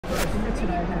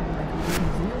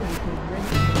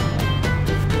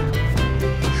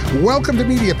Welcome to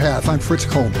Media Path. I'm Fritz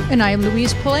Coleman. And I am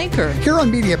Louise Palanker. Here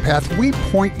on Media Path, we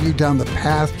point you down the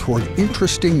path toward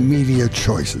interesting media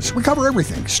choices. We cover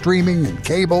everything, streaming and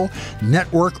cable,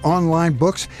 network, online,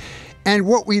 books. And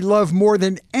what we love more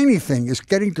than anything is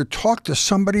getting to talk to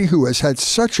somebody who has had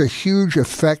such a huge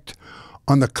effect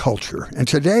on the culture. And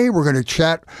today we're going to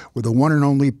chat with the one and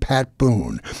only Pat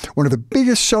Boone, one of the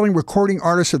biggest selling recording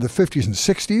artists of the 50s and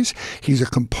 60s. He's a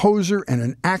composer and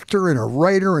an actor and a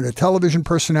writer and a television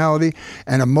personality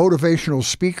and a motivational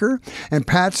speaker. And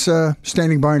Pat's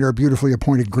standing by in our beautifully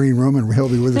appointed green room, and he'll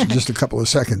be with us in just a couple of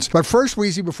seconds. But first,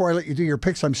 Weezy, before I let you do your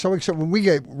picks, I'm so excited. When we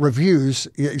get reviews,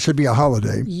 it should be a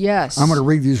holiday. Yes. I'm going to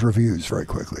read these reviews very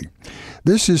quickly.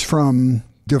 This is from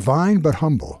Divine but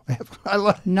Humble. I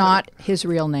love Not his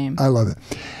real name. I love it.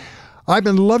 I've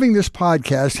been loving this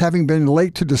podcast, having been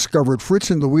late to discover it. Fritz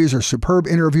and Louise are superb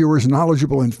interviewers,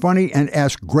 knowledgeable and funny, and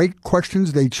ask great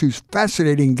questions. They choose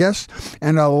fascinating guests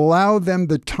and allow them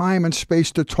the time and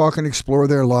space to talk and explore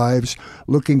their lives.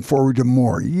 Looking forward to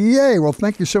more. Yay! Well,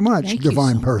 thank you so much,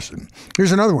 Divine person.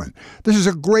 Here's another one. This is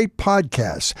a great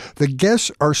podcast. The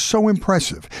guests are so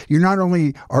impressive. You not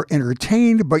only are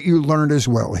entertained, but you learn as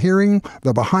well. Hearing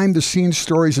the behind-the-scenes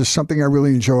stories is something I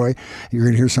really enjoy. You're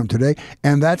going to hear some today.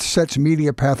 And that sets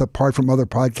Media Path apart from other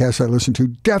podcasts I listen to.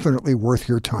 Definitely worth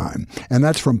your time. And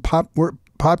that's from Pop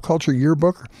Culture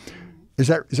Yearbook. Is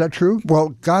that true? Well,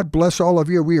 God bless all of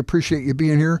you. We appreciate you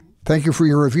being here. Thank you for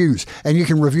your reviews. And you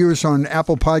can review us on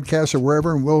Apple Podcasts or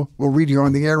wherever, and we'll read you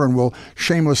on the air, and we'll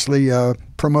shamelessly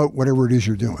promote whatever it is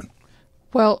you're doing.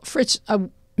 Well, Fritz,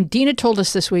 Dina told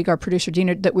us this week, our producer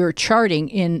Dina, that we were charting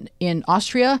in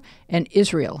Austria and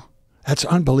Israel. That's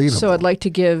unbelievable. So I'd like to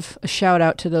give a shout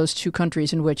out to those two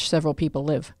countries in which several people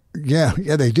live. Yeah,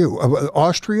 they do.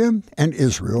 Austria and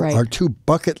Israel are two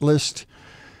bucket list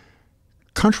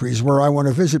countries where I want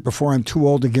to visit before I'm too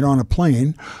old to get on a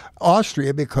plane.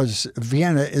 Austria, because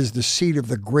Vienna is the seat of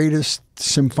the greatest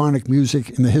symphonic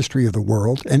music in the history of the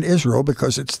world, and Israel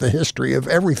because it's the history of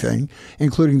everything,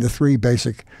 including the three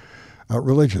basic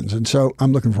religions. And so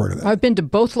I'm looking forward to that. I've been to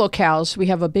both locales. We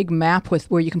have a big map with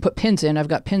where you can put pins in. I've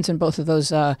got pins in both of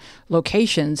those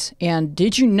locations. And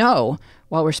did you know,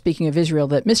 while we're speaking of Israel,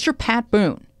 that Mr. Pat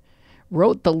Boone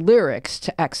wrote the lyrics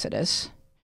to Exodus?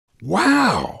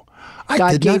 Wow.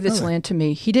 God gave this land to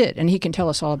me. He did, and he can tell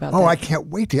us all about that. Oh, I can't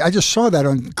wait to. I just saw that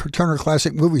on Turner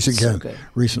Classic Movies again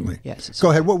recently. Yes. Go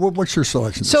ahead. What's your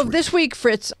selection this week? This week,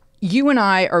 Fritz, you and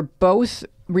I are both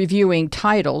reviewing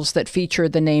titles that feature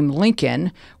the name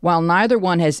Lincoln, while neither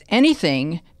one has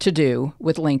anything to do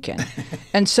with Lincoln.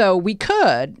 And so we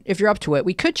could, if you're up to it,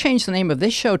 we could change the name of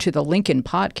this show to the Lincoln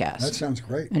Podcast. That sounds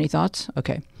great. Any thoughts?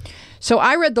 Okay. So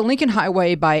I read The Lincoln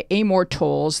Highway by Amor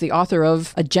Towles, the author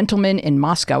of A Gentleman in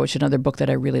Moscow, which is another book that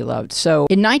I really loved. So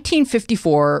in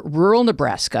 1954, rural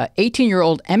Nebraska,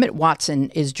 18-year-old Emmett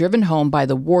Watson is driven home by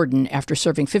the warden after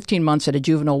serving 15 months at a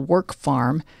juvenile work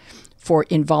farm for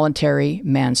involuntary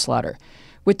manslaughter.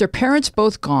 With their parents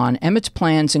both gone, Emmett's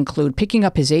plans include picking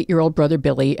up his 8-year-old brother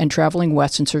Billy and traveling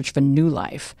west in search of a new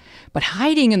life. But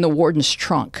hiding in the warden's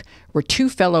trunk were two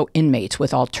fellow inmates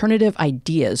with alternative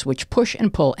ideas which push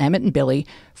and pull Emmett and Billy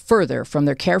further from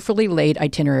their carefully laid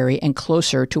itinerary and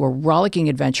closer to a rollicking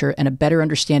adventure and a better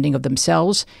understanding of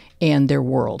themselves and their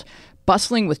world.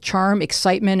 Bustling with charm,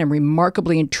 excitement, and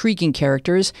remarkably intriguing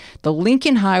characters, The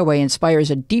Lincoln Highway inspires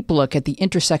a deep look at the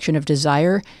intersection of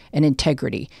desire and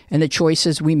integrity and the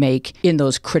choices we make in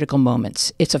those critical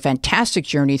moments. It's a fantastic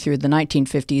journey through the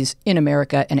 1950s in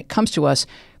America, and it comes to us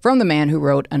from the man who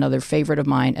wrote another favorite of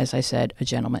mine, as I said, A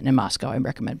Gentleman in Moscow. I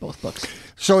recommend both books.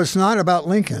 So it's not about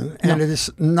Lincoln, and it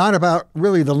is not about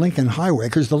really the Lincoln Highway,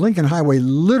 because the Lincoln Highway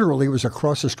literally was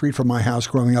across the street from my house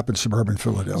growing up in suburban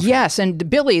Philadelphia. Yes, and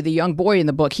Billy, the young boy in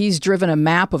the book, he's driven a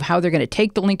map of how they're going to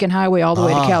take the Lincoln Highway all the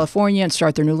way to California and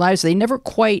start their new lives. They never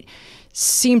quite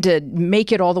seem to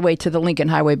make it all the way to the Lincoln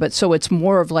Highway, but so it's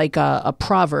more of like a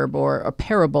proverb or a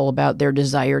parable about their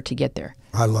desire to get there.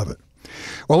 I love it.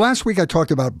 Well, last week I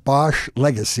talked about Bosch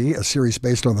Legacy, a series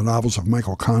based on the novels of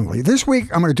Michael Connelly. This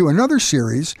week I'm going to do another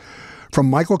series from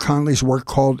Michael Connelly's work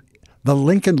called The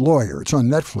Lincoln Lawyer. It's on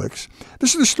Netflix.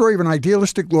 This is the story of an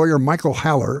idealistic lawyer, Michael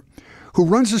Haller, who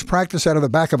runs his practice out of the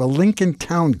back of a Lincoln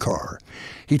town car.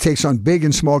 He takes on big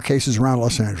and small cases around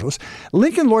Los Angeles.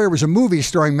 Lincoln Lawyer was a movie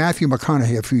starring Matthew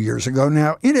McConaughey a few years ago.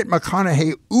 Now, in it,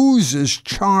 McConaughey oozes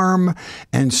charm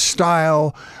and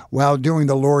style while doing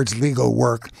the Lord's legal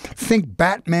work. Think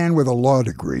Batman with a law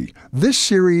degree. This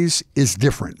series is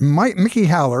different. Mickey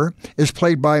Haller is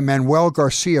played by Manuel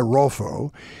Garcia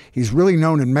Rolfo. He's really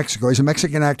known in Mexico. He's a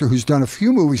Mexican actor who's done a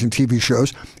few movies and TV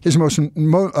shows. His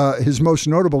most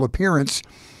notable appearance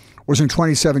was in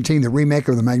 2017, the remake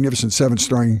of The Magnificent Seven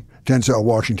starring Denzel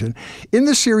Washington. In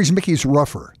the series, Mickey's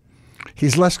rougher.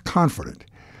 He's less confident.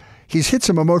 He's hit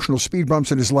some emotional speed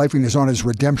bumps in his life and is on his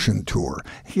redemption tour.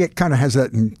 He kind of has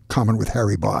that in common with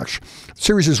Harry Bosch. The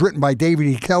series is written by David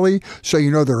E. Kelley, so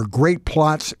you know there are great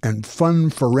plots and fun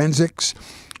forensics.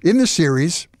 In the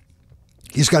series,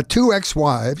 he's got two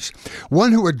ex-wives,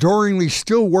 one who adoringly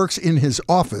still works in his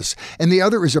office, and the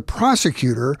other is a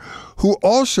prosecutor who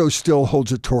also still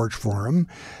holds a torch for him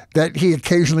that he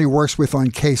occasionally works with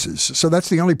on cases. So that's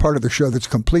the only part of the show that's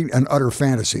complete and utter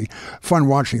fantasy. Fun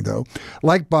watching, though.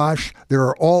 Like Bosch, there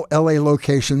are all L.A.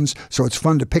 locations, so it's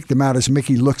fun to pick them out as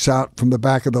Mickey looks out from the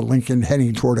back of the Lincoln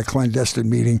heading toward a clandestine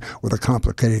meeting with a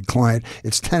complicated client.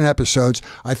 It's 10 episodes.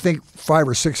 I think 5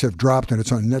 or 6 have dropped, and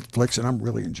it's on Netflix, and I'm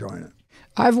really enjoying it.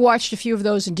 I've watched a few of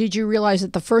those, and did you realize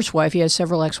that the first wife, he has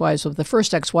several ex-wives, but the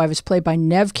first ex-wife is played by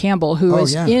Neve Campbell, who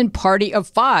is in Party of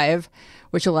Five,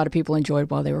 which a lot of people enjoyed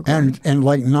while they were growing. And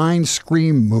like 9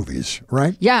 Scream movies,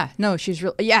 right? Yeah, no, she's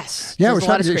real. Yes, yeah,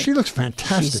 she looks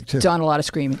fantastic too. She's done a lot of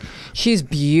screaming. She's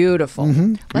beautiful.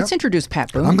 Let's introduce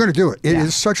Pat Boone. I'm going to do it. It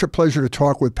is such a pleasure to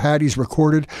talk with Pat. He's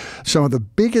recorded some of the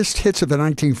biggest hits of the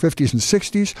 1950s and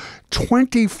 60s,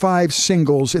 25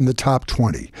 singles in the top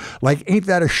 20. Like Ain't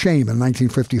That a Shame in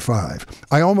 1955.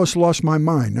 I Almost Lost My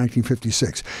Mind,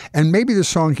 1956. And maybe the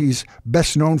song he's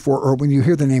best known for, or when you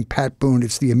hear the name Pat Boone,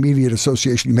 it's the immediate association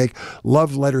you make,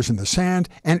 Love Letters in the Sand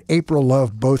and April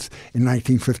Love, both in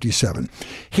 1957.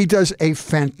 He does a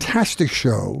fantastic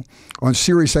show on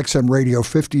Sirius XM Radio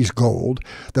 50s Gold,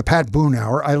 the Pat Boone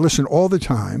Hour. I listen all the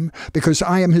time because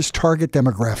I am his target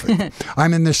demographic.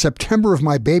 I'm in the September of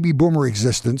my baby boomer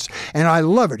existence, and I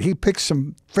love it. He picks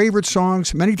some favorite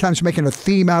songs, many times making a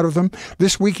theme out of them.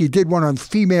 This week he did one on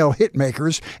female hit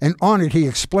makers, and on it he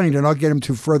explained, and I'll get him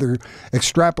to further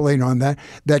extrapolate on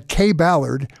that Kay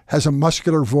Ballard has a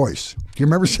muscular voice. Do you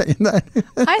remember saying that?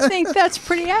 I think that's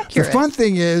pretty accurate. The fun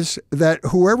thing is that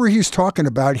whoever he's talking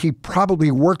about, he probably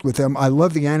worked with them. I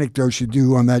love the anecdotes you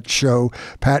do on that show,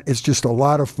 Pat. It's just a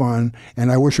lot of fun,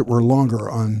 and I wish it were longer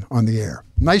on the air.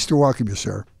 Nice to welcome you,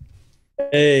 sir.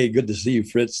 Hey, good to see you,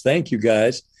 Fritz. Thank you,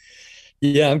 guys.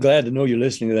 Yeah, I'm glad to know you're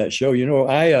listening to that show. You know,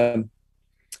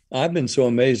 I've been so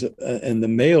amazed, and the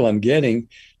mail I'm getting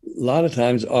a lot of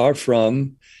times are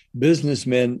from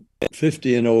businessmen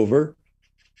 50 and over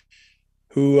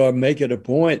who make it a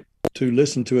point to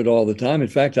listen to it all the time. In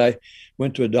fact, I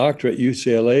went to a doctor at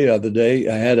UCLA the other day.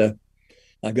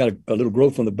 I've got a little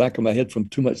growth on the back of my head from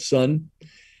too much sun,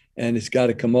 and it's got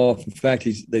to come off. In fact,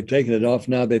 they've taken it off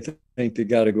now. They think they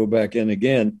got to go back in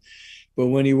again. But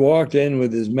when he walked in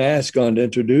with his mask on to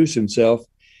introduce himself,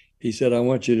 he said, I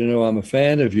want you to know I'm a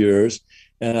fan of yours,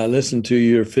 and I listen to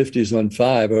your 50s on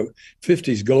 5, or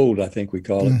 50s Gold, I think we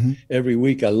call it, every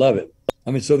week. I love it. I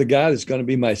mean, so the guy that's going to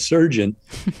be my surgeon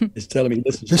is telling me,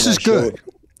 listen, this is good.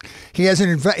 Show. He has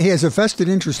a vested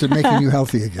interest in making you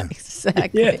healthy again.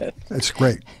 Exactly. Yeah. That's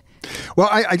great. Well,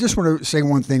 I just want to say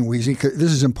one thing, Weezy, because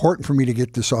this is important for me to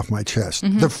get this off my chest.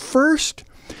 The first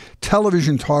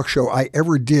television talk show I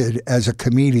ever did as a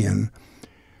comedian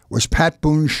was Pat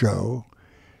Boone's show,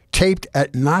 taped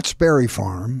at Knott's Berry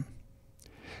Farm.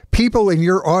 People in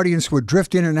your audience would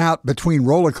drift in and out between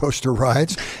roller coaster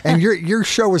rides, and your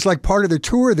show was like part of the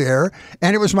tour there,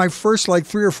 and it was my first like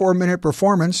 3 or 4 minute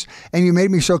performance, and you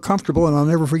made me so comfortable, and I'll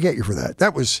never forget you for that.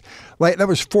 That was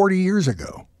 40 years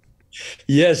ago.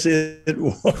 Yes, it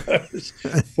was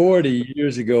 40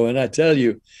 years ago, and I tell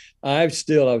you, I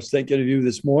was thinking of you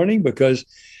this morning because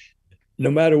no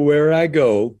matter where I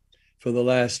go for the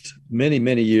last many,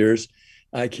 many years,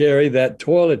 I carry that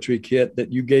toiletry kit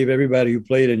that you gave everybody who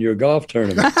played in your golf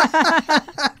tournament.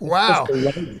 Wow.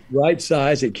 It's the right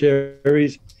size. It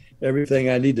carries everything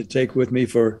I need to take with me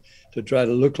to try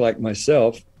to look like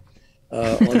myself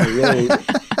on the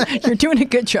road. You're doing a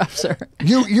good job, sir.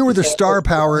 You were the star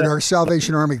power in our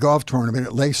Salvation Army golf tournament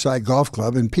at Lakeside Golf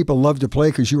Club, and people loved to play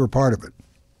because you were part of it.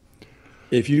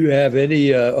 If you have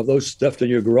any of those stuffed in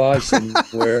your garage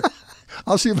somewhere,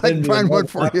 I'll see if I can find one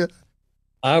for you.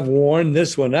 I've worn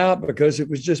this one out because it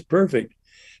was just perfect.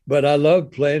 But I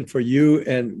love playing for you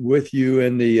and with you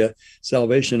in the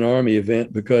Salvation Army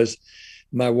event because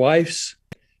my wife's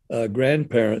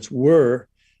grandparents were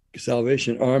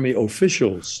Salvation Army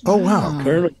officials. Oh, wow.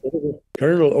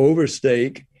 Colonel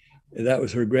Overstake, that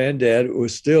was her granddad,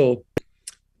 was still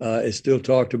is still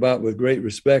talked about with great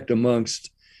respect amongst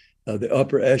the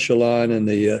upper echelon and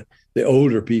the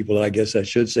older people, I guess I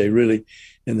should say, really,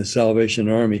 in the Salvation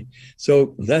Army.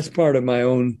 So that's part of my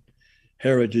own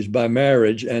heritage by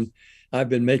marriage. And I've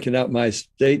been making out my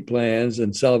estate plans,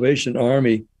 and Salvation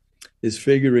Army is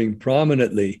figuring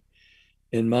prominently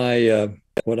in my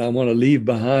what I want to leave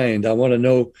behind. I want to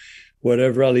know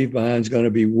whatever I leave behind is going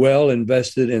to be well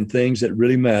invested in things that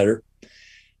really matter.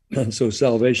 And so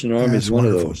Salvation Army is one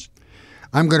of those.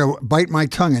 I'm going to bite my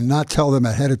tongue and not tell them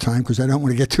ahead of time because I don't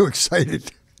want to get too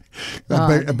excited.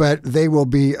 But they will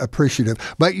be appreciative.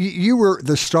 But you were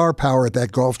the star power at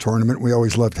that golf tournament. We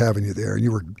always loved having you there. And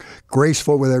you were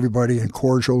graceful with everybody and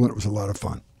cordial, and it was a lot of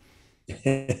fun.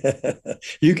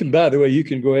 You can, by the way, you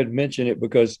can go ahead and mention it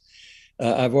because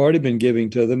I've already been giving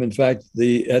to them. In fact,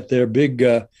 at their big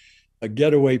a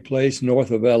getaway place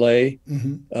north of LA,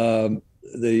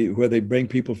 where they bring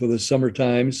people for the summer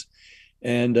times,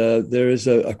 and there is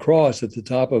a cross at the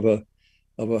top of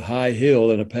a high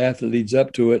hill and a path that leads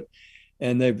up to it,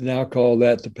 and they've now called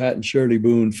that the Pat and Shirley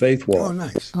Boone Faith Walk. Oh,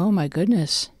 nice! Oh my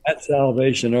goodness! That's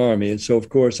Salvation Army, and so of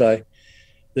course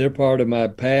they're part of my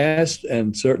past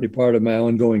and certainly part of my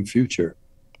ongoing future.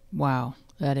 Wow,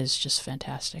 that is just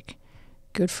fantastic.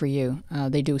 Good for you.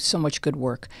 They do so much good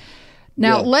work.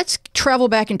 Now, let's travel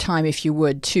back in time, if you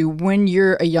would, to when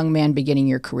you're a young man beginning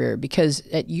your career, because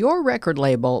at your record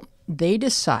label, they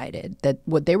decided that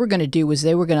what they were going to do was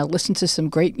they were going to listen to some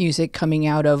great music coming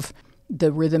out of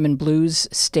the rhythm and blues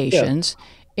stations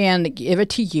and give it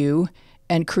to you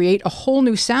and create a whole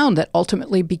new sound that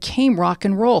ultimately became rock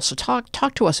and roll. So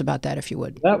talk to us about that, if you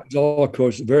would. That was all, of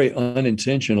course, very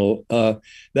unintentional.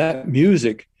 That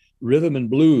music, rhythm and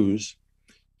blues,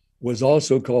 was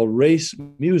also called race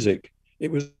music. It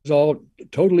was all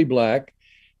totally black,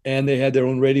 and they had their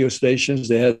own radio stations.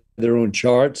 They had their own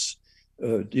charts,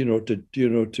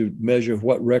 to measure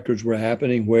what records were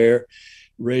happening where,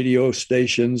 radio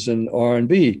stations and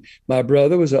R&B. My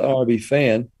brother was an R&B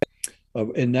fan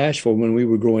in Nashville when we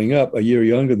were growing up, a year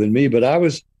younger than me. But I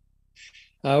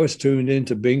was tuned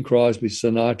into Bing Crosby,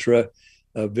 Sinatra,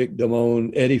 Vic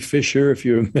Damone, Eddie Fisher, if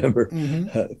you remember.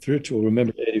 Fritz will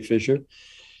remember Eddie Fisher.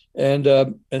 And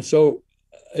so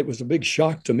it was a big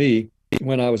shock to me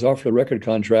when I was offered a record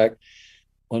contract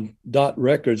on Dot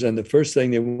Records, and the first thing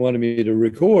they wanted me to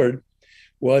record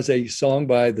was a song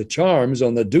by the Charms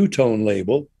on the Dutone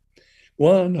label.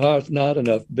 One heart's not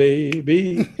enough,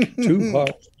 baby. Two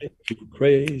hearts make you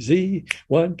crazy.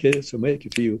 One kiss will make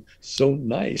you feel so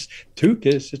nice. Two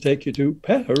kisses take you to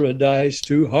paradise.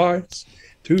 Two hearts,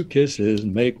 two kisses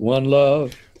make one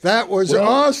love. That was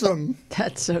awesome.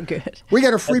 That's so good. We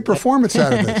got a free performance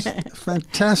out of this.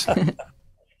 Fantastic.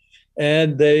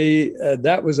 And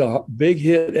that was a big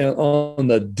hit on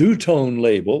the Dutone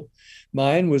label.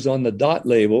 Mine was on the Dot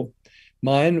label.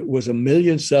 Mine was a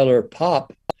million-seller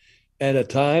pop at a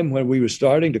time when we were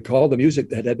starting to call the music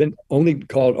that had been only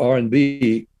called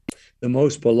R&B. The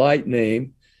most polite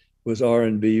name was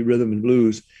R&B, rhythm and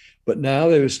blues. But now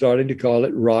they were starting to call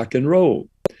it rock and roll.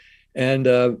 And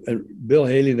Bill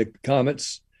Haley and the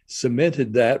Comets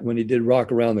cemented that when he did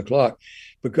Rock Around the Clock.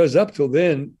 Because up till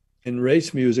then, in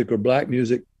race music or black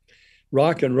music,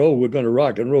 rock and roll, we're going to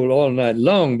rock and roll all night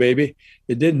long, baby.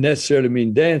 It didn't necessarily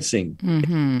mean dancing.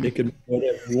 It could be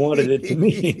whatever you wanted it to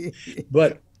mean.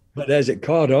 But as it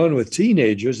caught on with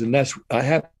teenagers, and I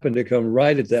happened to come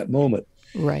right at that moment.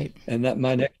 Right. And that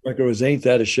my next record was Ain't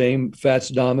That a Shame, Fats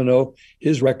Domino.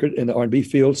 His record in the R&B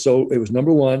field, so it was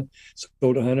number one,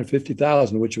 sold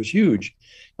 150,000, which was huge.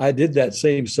 I did that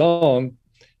same song,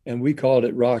 and we called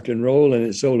it rock and roll, and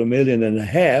it sold 1.5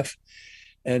 million.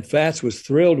 And Fats was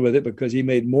thrilled with it because he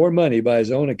made more money by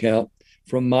his own account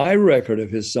from my record of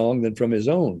his song than from his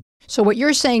own. So what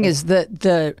you're saying is that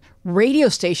the radio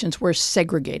stations were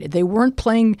segregated. They weren't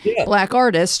playing black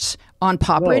artists on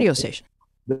pop radio stations.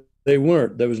 They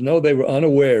weren't. They were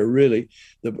unaware, really.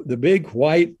 The big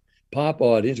white pop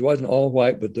audience, it wasn't all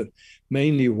white, but the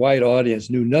mainly white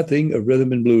audience knew nothing of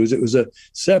rhythm and blues. It was a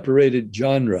separated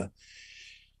genre.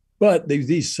 But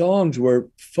these songs were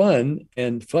fun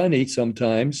and funny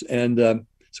sometimes. And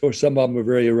so some of them were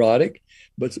very erotic,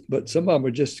 but some of them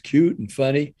were just cute and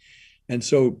funny. And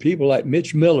so people like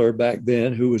Mitch Miller back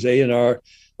then, who was A&R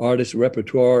artist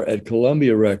repertoire at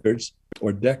Columbia Records,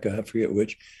 or Decca, I forget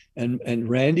which, and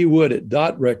Randy Wood at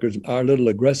Dot Records, our little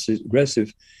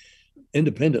aggressive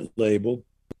independent label,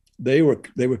 they were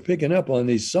picking up on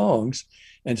these songs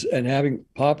and having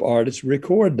pop artists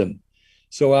record them.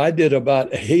 So I did about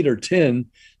 8 or 10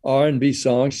 R&B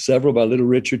songs, several by Little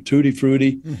Richard, Tutti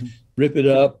Frutti, Rip It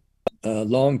Up,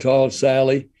 Long Tall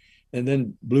Sally, and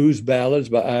then blues ballads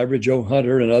by Ivory Joe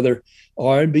Hunter and other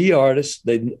R&B artists.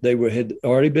 They had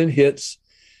already been hits,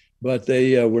 but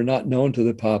they were not known to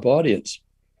the pop audience.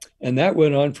 And that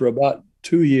went on for about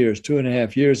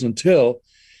 2.5 years, until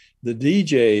the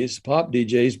DJs, pop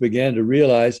DJs, began to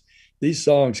realize these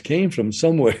songs came from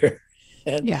somewhere.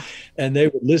 And they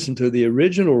would listen to the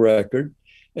original record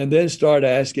and then start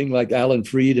asking, like Alan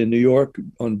Freed in New York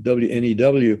on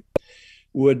WNEW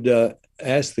would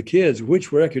ask the kids,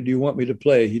 which record do you want me to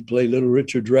play? He'd play Little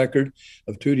Richard's record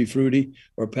of Tutti Frutti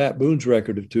or Pat Boone's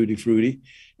record of Tutti Frutti.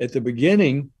 At the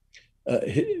beginning,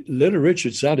 Little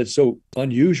Richard sounded so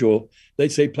unusual.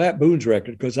 They'd say Pat Boone's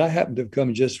record, because I happened to have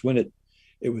come just when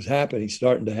it was happening,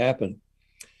 starting to happen.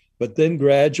 But then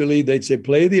gradually they'd say,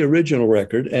 play the original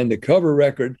record, and the cover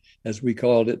record, as we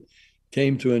called it,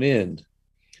 came to an end.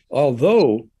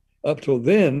 Although up till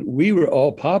then, we were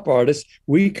all pop artists.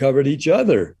 We covered each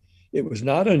other. It was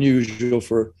not unusual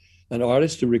for an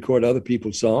artist to record other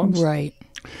people's songs. Right.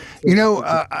 You know,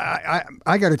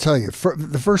 I got to tell you,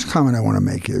 the first comment I want to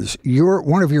make is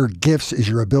one of your gifts is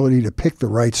your ability to pick the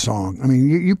right song. I mean,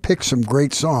 you picked some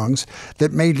great songs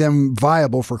that made them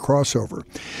viable for crossover.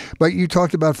 But you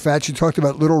talked about Fats, you talked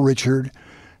about Little Richard,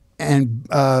 and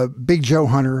Big Joe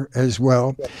Hunter as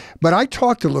well. But I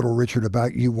talked to Little Richard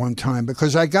about you one time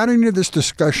because I got into this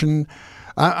discussion.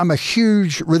 I'm a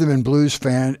huge rhythm and blues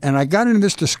fan, and I got into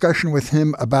this discussion with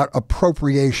him about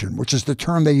appropriation, which is the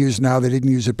term they use now. They didn't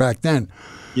use it back then.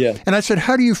 Yeah. And I said,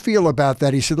 how do you feel about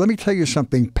that? He said, let me tell you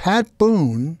something. Pat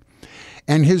Boone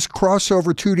and his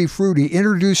crossover Tutti Frutti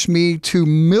introduced me to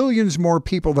millions more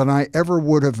people than I ever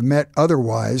would have met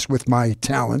otherwise with my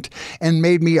talent, and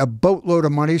made me a boatload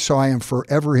of money, so I am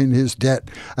forever in his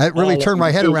debt. I really turned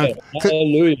my head around.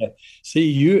 Hallelujah.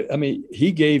 See,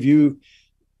 he gave you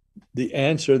the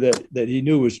answer that he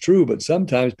knew was true, but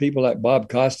sometimes people like Bob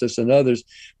Costas and others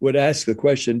would ask the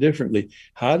question differently.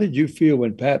 How did you feel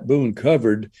when Pat Boone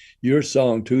covered your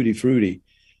song Tutti Frutti?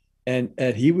 And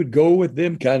he would go with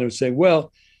them, kind of saying,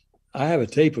 well, I have a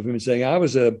tape of him saying, I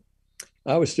was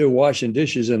still washing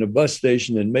dishes in a bus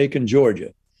station in Macon,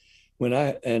 Georgia, when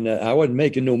I wasn't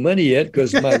making no money yet,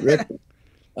 because my record,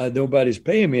 nobody's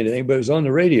paying me anything, but it was on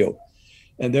the radio.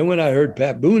 And then when I heard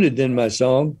Pat Boone had done my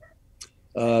song,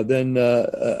 then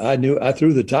I knew, I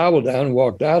threw the towel down and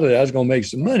walked out of it. I was going to make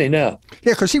some money now.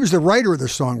 Yeah, because he was the writer of the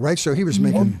song, right? So he was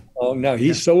making. Now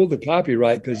he sold the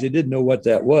copyright because he didn't know what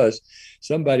that was.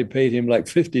 Somebody paid him like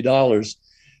 $50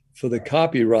 for the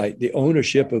copyright, the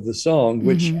ownership of the song,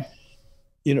 which,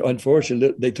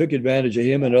 unfortunately, they took advantage of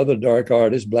him and other dark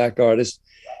artists, black artists,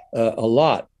 a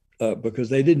lot because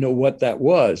they didn't know what that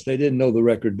was. They didn't know the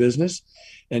record business.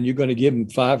 And you're going to give them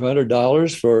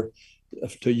 $500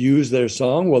 to use their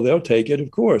song? Well, they'll take it, of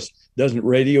course. Doesn't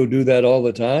radio do that all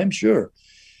the time? Sure.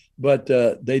 But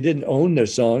they didn't own their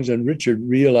songs, and Richard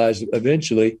realized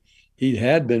eventually he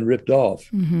had been ripped off.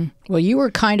 Mm-hmm. Well, you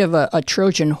were kind of a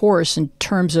Trojan horse in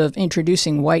terms of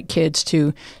introducing white kids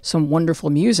to some wonderful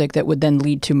music that would then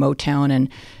lead to Motown and,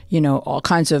 all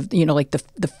kinds of, like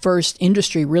the first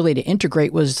industry really to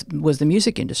integrate was the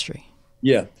music industry.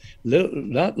 Yeah.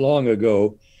 Not long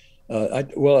ago,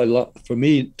 for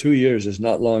me, 2 years is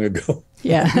not long ago.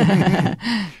 Yeah.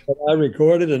 But I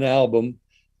recorded an album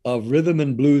of rhythm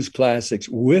and blues classics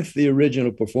with the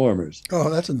original performers. Oh,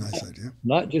 that's a nice idea.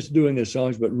 Not just doing their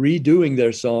songs, but redoing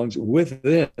their songs with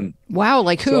them. Wow,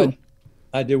 like who? So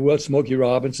I did Smokey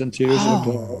Robinson, Tears in a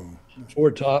Bottle,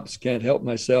 Four Tops, Can't Help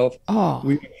Myself. Oh.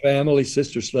 We Are Family,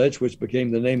 Sister Sledge, which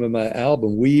became the name of my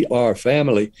album. We Are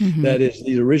Family. Mm-hmm. That is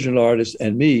the original artist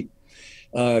and me.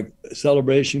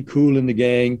 Celebration, Cool in the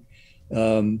Gang,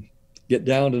 Get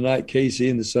Down Tonight,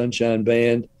 Casey and the Sunshine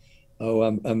Band. Oh,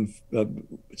 I'm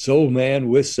Soul Man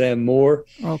with Sam Moore.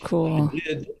 Oh, cool.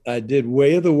 I did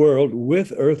Way of the World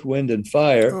with Earth, Wind, and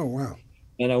Fire. Oh, wow.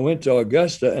 And I went to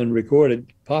Augusta and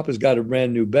recorded Papa's Got a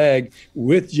Brand New Bag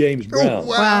with James Brown. Oh,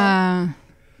 wow.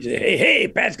 He said, hey,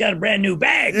 Pat's got a brand new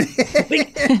bag.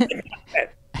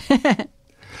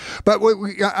 But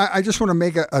I just want to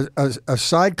make a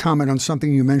side comment on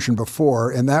something you mentioned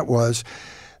before, and that was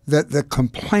that the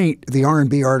complaint the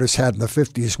R&B artists had in the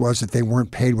 50s was that they weren't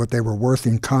paid what they were worth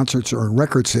in concerts or in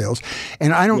record sales.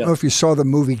 And I don't know if you saw the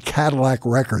movie Cadillac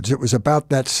Records. It was about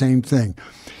that same thing.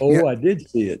 Oh, I did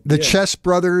see it. The Chess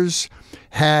Brothers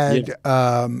had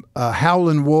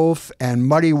Howlin' Wolf and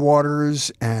Muddy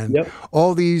Waters and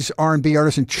all these R&B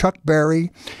artists and Chuck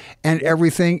Berry and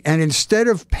everything. And instead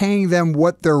of paying them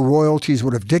what their royalties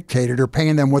would have dictated or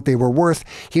paying them what they were worth,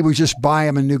 he would just buy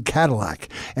them a new Cadillac.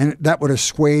 And that would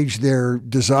assuage their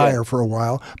desire for a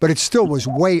while. But it still was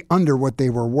way under what they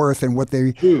were worth and what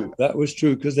they... True. That was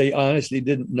true because they honestly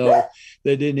didn't know.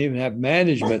 They didn't even have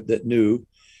management that knew.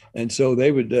 And so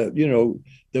they would,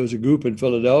 there was a group in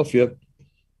Philadelphia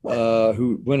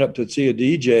who went up to see a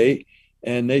DJ,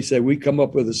 and they said, we come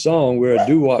up with a song. We're a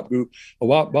doo-wop group, a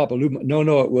wop bop a loop.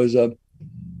 No, it was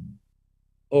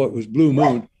Blue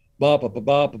Moon. ba ba ba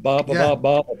ba ba ba ba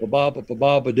ba ba ba ba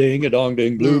ba ba ding a dong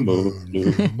ding blue moon,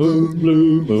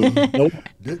 blue moon.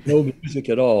 No music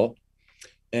at all,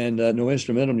 and no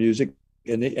instrumental music.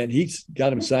 And he's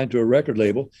got him signed to a record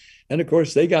label, and of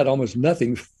course they got almost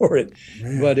nothing for it,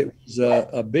 but it was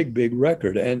a big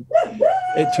record, and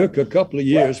it took a couple of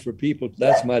years for people.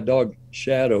 That's my dog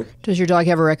Shadow. Does your dog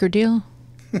have a record deal?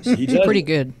 He's pretty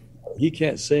good. He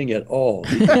can't sing at all.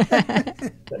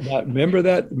 Remember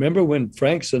that? Remember when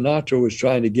Frank Sinatra was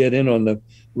trying to get in on the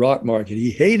rock market? He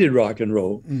hated rock and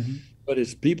roll, but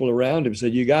his people around him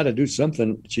said, "You got to do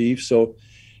something, Chief." So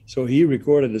he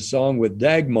recorded a song with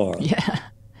Dagmar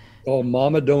called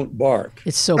Mama Don't Bark.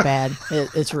 It's so bad.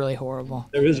 It's really horrible.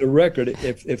 There is a record,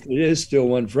 if there is still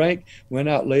one. Frank went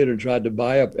out later and tried to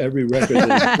buy up every record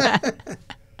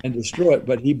and destroy it,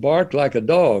 but he barked like a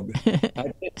dog.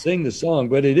 I can't sing the song,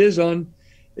 but it is on,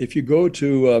 if you go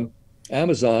to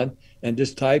Amazon and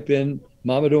just type in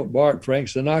Mama Don't Bark, Frank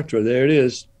Sinatra, there it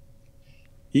is.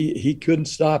 He couldn't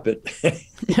stop it.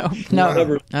 No.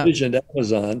 Never envisioned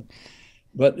Amazon.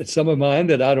 But some of mine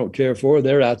that I don't care for,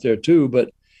 they're out there too.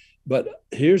 But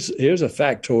here's a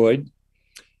factoid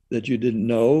that you didn't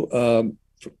know.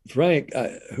 Frank,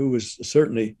 who was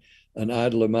certainly an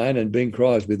idol of mine, and Bing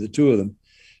Crosby, the two of them.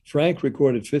 Frank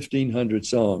recorded 1,500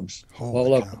 songs,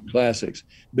 all of them classics.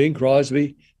 Bing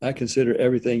Crosby, I consider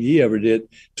everything he ever did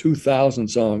 2,000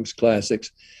 songs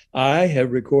classics. I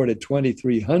have recorded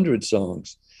 2,300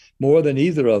 songs, more than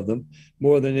either of them,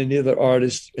 more than any other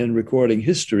artist in recording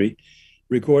history.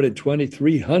 Recorded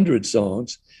 2,300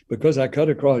 songs because I cut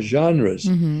across genres.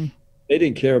 They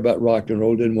didn't care about rock and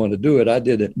roll, didn't want to do it. I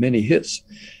did it, many hits.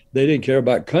 They didn't care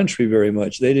about country very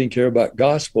much. They didn't care about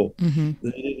gospel.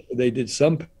 They did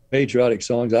some patriotic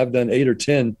songs. I've done 8 or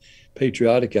 10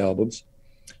 patriotic albums,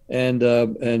 and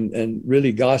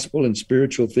really gospel and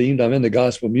spiritual themed. I'm in the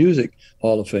Gospel Music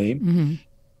Hall of Fame,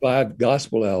 5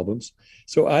 gospel albums.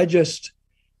 So I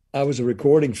was a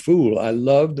recording fool. I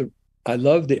loved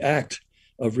the act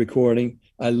of recording.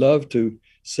 I love to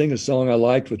sing a song I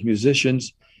liked with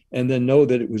musicians and then know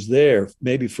that it was there,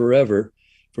 maybe forever,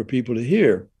 for people to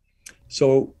hear.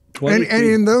 So, and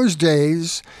in those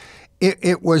days,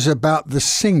 it was about the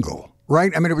single,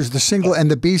 right? I mean, it was the single and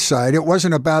the B-side. It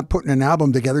wasn't about putting an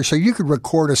album together. So you could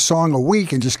record a song a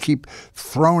week and just keep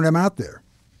throwing them out there.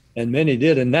 And many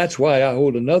did. And that's why I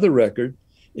hold another record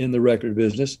in the record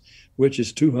business, which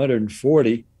is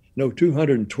 220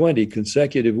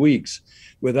 consecutive weeks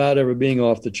without ever being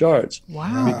off the charts.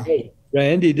 Wow. Because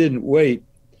Randy didn't wait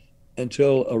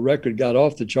until a record got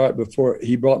off the chart before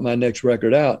he brought my next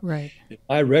record out. Right. If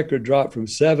my record dropped from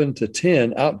 7 to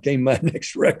 10, out came my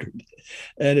next record.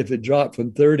 And if it dropped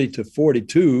from 30 to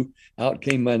 42, out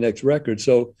came my next record.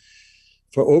 So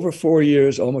for over 4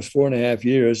 years, almost 4.5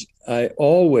 years, I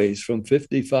always, from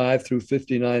 55 through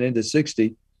 59 into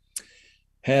 60,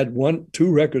 had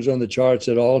 2 records on the charts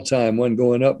at all time, one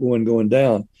going up, one going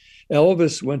down.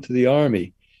 Elvis went to the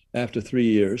Army after 3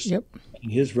 years. Yep.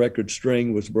 And his record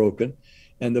string was broken.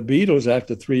 And the Beatles,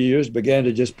 after 3 years, began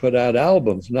to just put out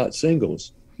albums, not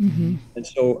singles. And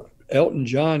so Elton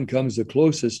John comes the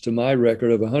closest to my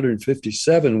record of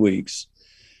 157 weeks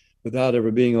without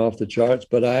ever being off the charts.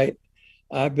 But I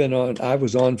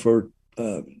was on for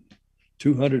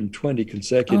 220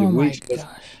 consecutive weeks. Gosh.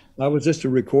 I was just a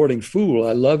recording fool.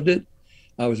 I loved it.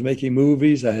 I was making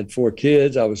movies. I had 4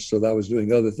 kids. I was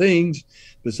doing other things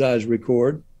besides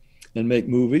record and make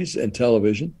movies and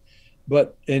television.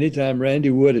 But anytime Randy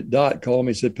Wood at Dot called me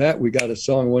and said, "Pat, we got a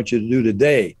song I want you to do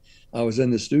today," I was in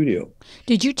the studio.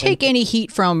 Did you take any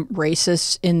heat from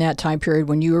racists in that time period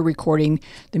when you were recording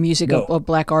the music of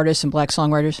black artists and black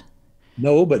songwriters?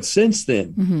 No, but since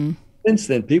then,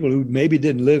 people who maybe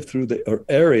didn't live through the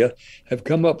area have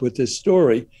come up with this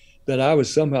story that I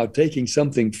was somehow taking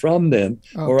something from them,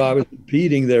 or I was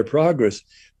impeding their progress.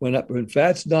 When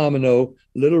Fats Domino,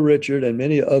 Little Richard, and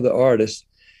many other artists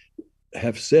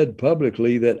have said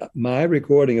publicly that my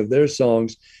recording of their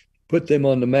songs put them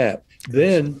on the map,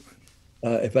 then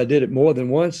if I did it more than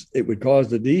once, it would cause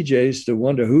the DJs to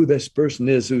wonder who this person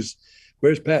is,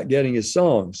 where's Pat getting his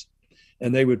songs?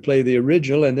 And they would play the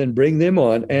original and then bring them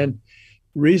on. And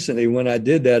recently, when I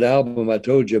did that album, I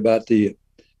told you about the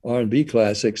R&B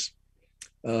classics,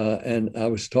 and I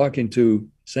was talking to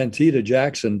Santita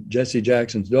Jackson, Jesse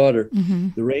Jackson's daughter,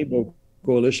 the Rainbow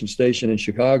Coalition station in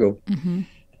Chicago. And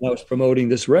I was promoting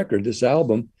this record, this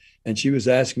album, and she was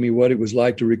asking me what it was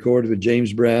like to record with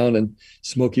James Brown and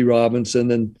Smokey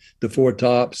Robinson and the Four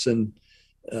Tops, and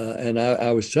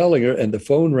I was telling her, and the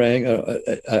phone rang,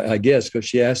 I guess, because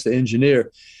she asked the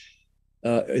engineer,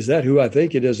 "Is that who I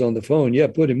think it is on the phone?" "Yeah,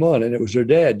 put him on." And it was her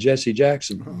dad, Jesse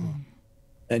Jackson.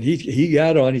 And he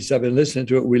got on. He said, I've been listening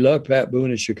to it. We love Pat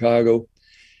Boone in Chicago.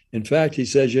 In fact, he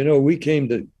says, we came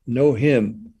to know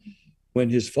him when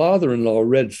his father-in-law,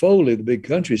 Red Foley, the big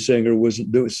country singer, was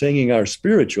singing our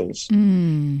spirituals,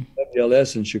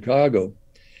 WLS in Chicago.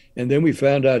 And then we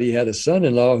found out he had a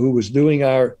son-in-law who was doing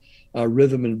our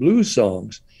rhythm and blues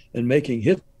songs and making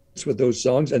hits with those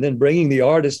songs, and then bringing the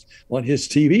artist on his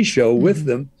TV show with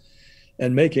them,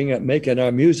 and making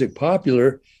our music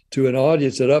popular to an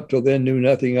audience that up till then knew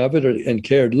nothing of it and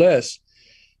cared less,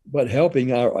 but helping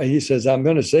he says, I'm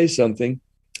going to say something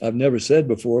I've never said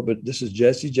before, but this is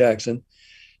Jesse Jackson.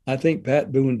 I think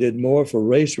Pat Boone did more for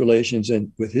race relations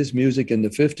and with his music in the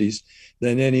 50s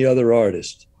than any other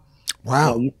artist.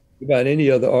 Wow. About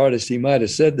any other artist he might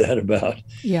have said that about.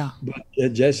 Yeah.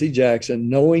 But Jesse Jackson,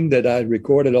 knowing that I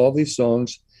recorded all these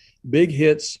songs, big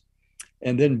hits,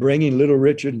 and then bringing Little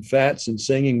Richard and Fats and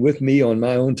singing with me on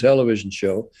my own television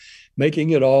show,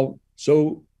 making it all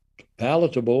so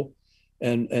palatable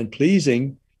and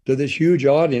pleasing to this huge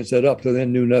audience that up to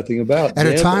then knew nothing about. At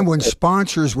a time when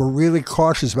sponsors were really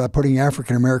cautious about putting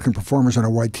African-American performers on a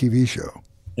white TV show.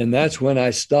 And that's when I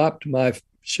stopped my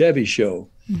Chevy show.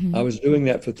 I was doing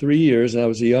that for 3 years, and I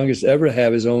was the youngest ever to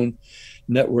have his own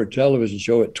network television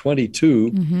show at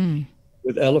 22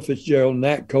 with Ella Fitzgerald,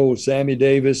 Nat Cole, Sammy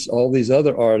Davis, all these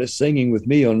other artists singing with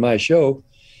me on my show.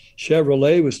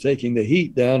 Chevrolet was taking the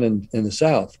heat down in the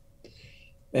South.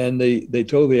 And they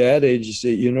told the ad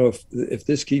agency, if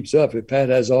this keeps up, if Pat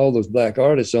has all those black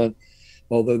artists on,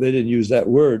 although they didn't use that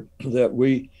word, that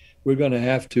we're going to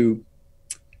have to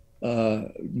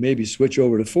maybe switch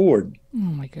over to Ford. Oh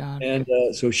my God. And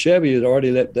so Chevy had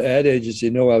already let the ad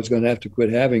agency know I was going to have to quit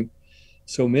having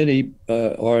so many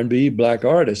R&B black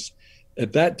artists.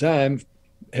 At that time,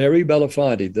 Harry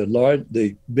Belafonte,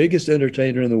 the biggest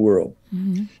entertainer in the world,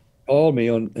 called me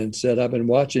and said, I've been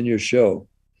watching your show.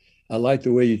 I like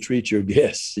the way you treat your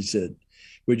guests. He said,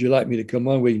 would you like me to come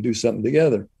on? We can do something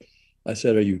together. I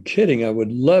said, are you kidding? I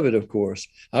would love it, of course.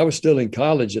 I was still in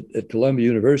college at Columbia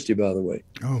University, by the way.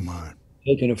 Oh, my.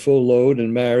 Taking a full load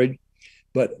and married.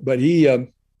 But he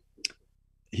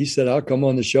said, I'll come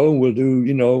on the show and we'll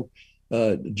do,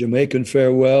 Jamaican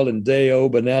Farewell and Day-O,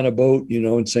 Banana Boat,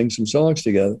 and sing some songs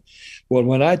together. Well,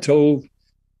 when I told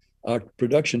our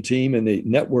production team and the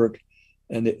network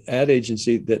and the ad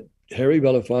agency that Harry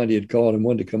Belafonte had called and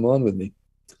wanted to come on with me,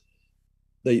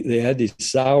 they had these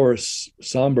sour,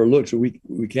 somber looks.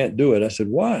 We can't do it. I said,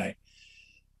 why?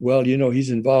 Well, he's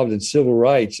involved in civil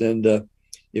rights, and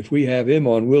if we have him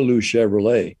on, we'll lose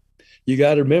Chevrolet. You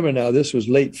got to remember now, this was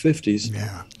late 50s.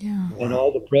 Yeah. And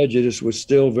all the prejudice was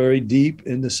still very deep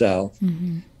in the South.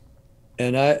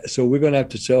 And so we're going to have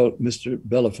to tell Mr.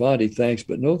 Belafonte thanks,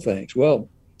 but no thanks. Well,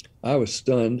 I was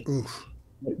stunned. Oof.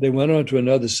 They went on to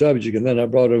another subject, and then I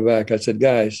brought her back. I said,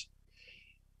 guys,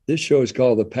 this show is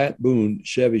called the Pat Boone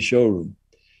Chevy Showroom.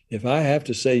 If I have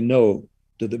to say no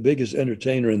to the biggest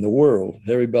entertainer in the world,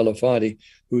 Harry Belafonte,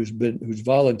 who's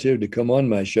volunteered to come on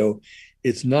my show,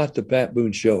 it's not the Pat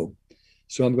Boone Show.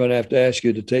 So I'm going to have to ask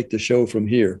you to take the show from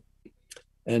here.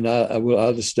 And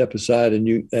I'll just step aside,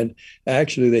 and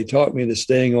actually they talked me into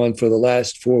staying on for the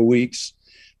last 4 weeks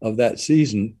of that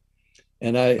season,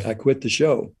 and I quit the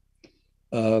show.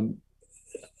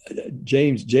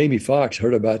 Jamie Foxx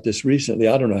heard about this recently.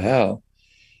 I don't know how,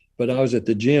 but I was at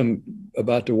the gym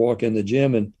about to walk in the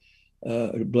gym, and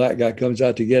a black guy comes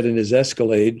out to get in his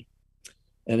Escalade.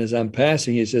 And as I'm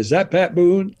passing, he says, "Is that Pat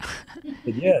Boone?" I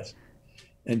said, "Yes."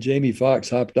 And Jamie Foxx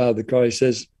hopped out of the car. He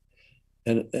says,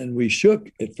 and we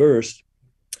shook at first.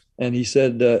 And he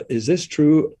said, "Is this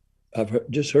true? I've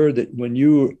just heard that when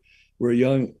you were a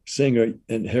young singer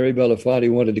and Harry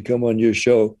Belafonte wanted to come on your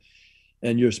show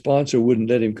and your sponsor wouldn't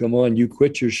let him come on, you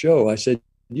quit your show." I said,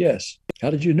 "Yes."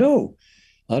 "How did you know?"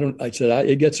 I said,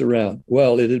 "It gets around."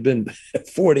 Well, it had been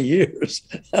 40 years.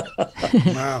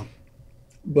 Wow.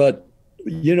 But,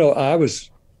 I was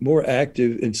more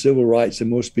active in civil rights than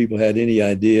most people had any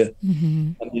idea.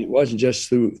 Mm-hmm. I mean, it wasn't just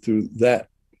through that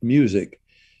music.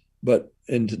 But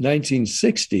in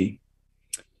 1960,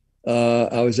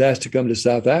 I was asked to come to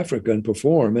South Africa and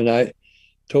perform. And I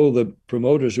told the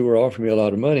promoters who were offering me a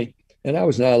lot of money, and I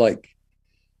was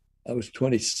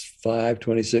 25,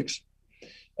 26,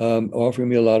 offering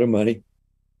me a lot of money.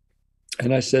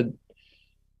 And I said,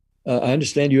 I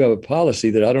understand you have a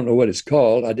policy that I don't know what it's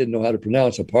called. I didn't know how to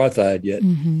pronounce apartheid yet.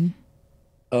 Mm-hmm.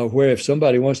 Where if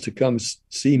somebody wants to come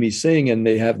see me sing and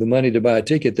they have the money to buy a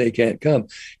ticket, they can't come.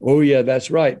 "Oh, yeah,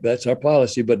 that's right. That's our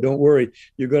policy. But don't worry,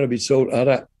 you're going to be sold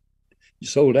out.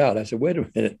 Sold out." I said, "Wait a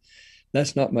minute.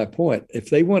 That's not my point. If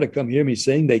they want to come hear me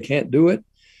sing, they can't do it.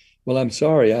 well, I'm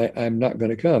sorry, I'm not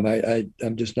going to come.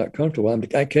 I'm just not comfortable.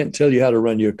 I can't tell you how to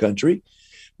run your country.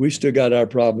 We still got our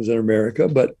problems in America,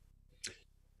 but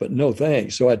no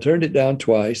thanks. So I turned it down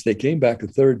twice. They came back a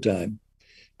third time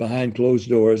behind closed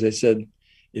doors. They said,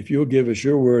 if you'll give us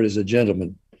your word as a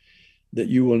gentleman that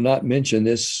you will not mention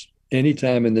this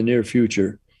anytime in the near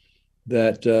future,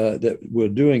 that we're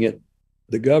doing it,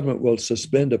 the government will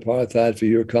suspend apartheid for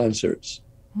your concerts.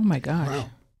 Oh my gosh. Wow.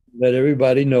 Let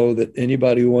everybody know that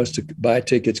anybody who wants to buy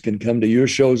tickets can come to your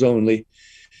shows only.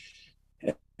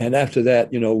 And after that,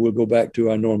 we'll go back to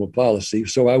our normal policy.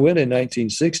 So I went in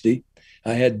 1960.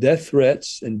 I had death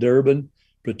threats in Durban,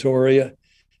 Pretoria,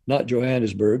 not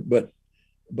Johannesburg, but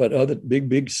other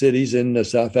big cities in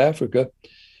South Africa.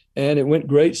 And it went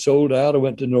great, sold out. I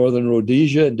went to Northern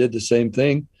Rhodesia and did the same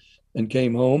thing and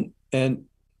came home. And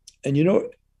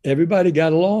everybody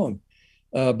got along.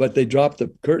 But they dropped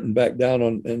the curtain back down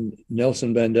and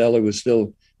Nelson Mandela was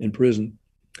still in prison.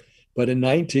 But in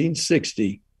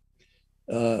 1960,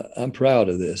 I'm proud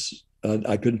of this.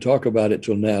 I couldn't talk about it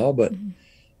till now, but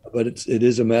it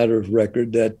is a matter of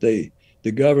record that the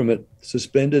government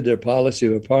suspended their policy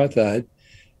of apartheid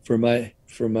for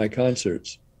my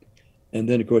concerts. And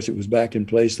then, of course, it was back in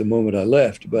place the moment I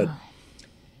left. But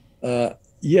Frank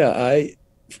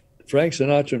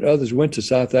Sinatra and others went to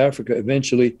South Africa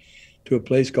eventually to a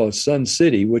place called Sun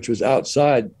City, which was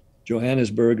outside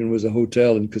Johannesburg and was a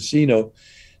hotel and casino.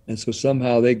 And so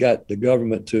somehow they got the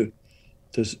government to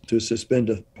suspend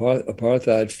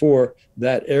apartheid for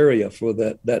that area, for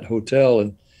that hotel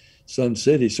in Sun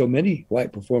City. So many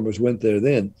white performers went there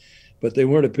then, but they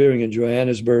weren't appearing in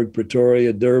Johannesburg,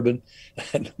 Pretoria, Durban.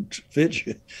 And Fritz,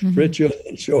 you'll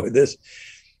enjoy this,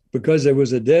 because there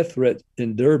was a death threat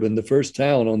in Durban, the first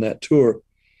town on that tour,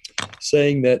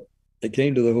 saying that it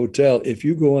came to the hotel, if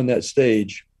you go on that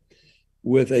stage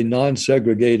with a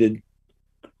non-segregated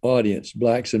audience,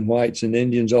 blacks and whites and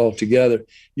Indians all together,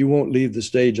 you won't leave the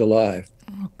stage alive.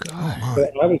 Oh, God.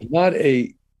 But I was not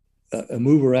a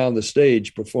move around the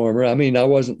stage performer. I mean, I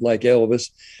wasn't like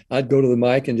Elvis. I'd go to the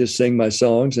mic and just sing my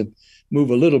songs and move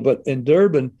a little. But in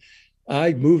Durban,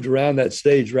 I moved around that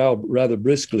stage rather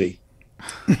briskly.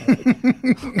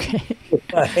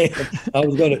 Okay. I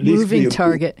was going to at least moving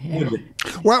target. Yeah.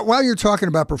 While you're talking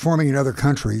about performing in other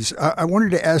countries, I wanted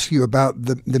to ask you about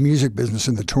the music business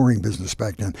and the touring business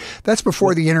back then. That's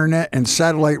before the internet and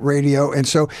satellite radio, and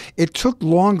so it took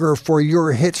longer for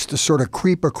your hits to sort of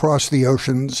creep across the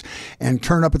oceans and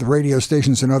turn up at the radio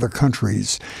stations in other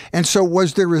countries. And so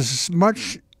was there as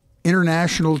much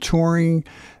international touring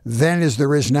then as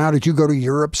there is now? Did you go to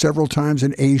Europe several times,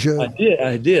 in Asia?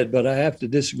 I did, but I have to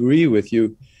disagree with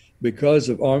you because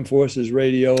of Armed Forces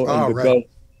Radio and because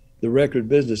the record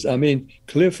business. I mean,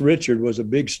 Cliff Richard was a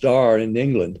big star in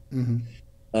England. Mm-hmm.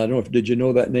 I don't know did you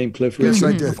know that name, Cliff Richard? Yes,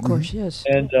 I did. Of course, yes.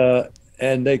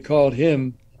 And they called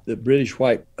him the British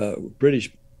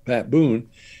Pat Boone,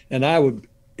 and I would,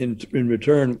 in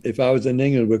return, if I was in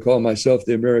England, would call myself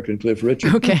the American Cliff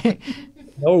Richard. Okay.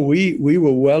 No, we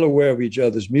were well aware of each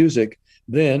other's music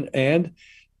then, and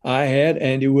I had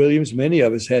Andy Williams. Many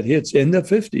of us had hits in the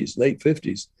 50s, late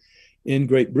 50s, in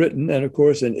Great Britain, and of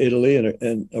course in Italy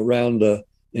and around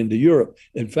into Europe.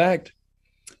 In fact,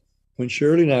 when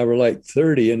Shirley and I were like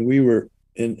 30, and we were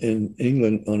in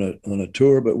England on a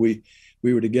tour, but we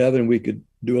were together and we could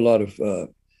do a lot of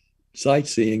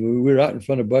sightseeing. We were out in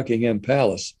front of Buckingham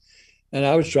Palace, and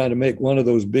I was trying to make one of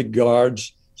those big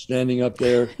guards standing up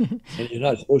there, and you're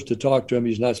not supposed to talk to him.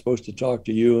 He's not supposed to talk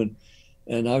to you.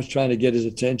 And I was trying to get his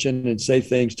attention and say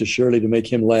things to Shirley to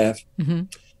make him laugh. Mm-hmm.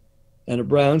 And a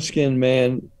brown-skinned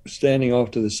man standing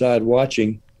off to the side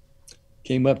watching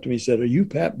came up to me and said, "Are you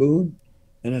Pat Boone?"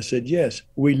 And I said, "Yes."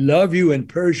 "We love you in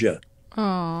Persia."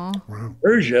 Aww. Wow.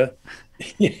 Persia?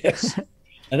 Yes.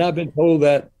 And I've been told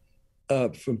that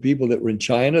from people that were in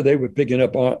China. They were picking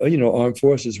up, Armed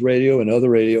Forces Radio and other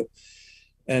radio.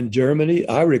 And Germany,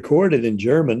 I recorded in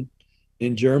German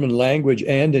language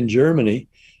and in Germany.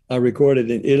 I recorded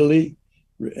in Italy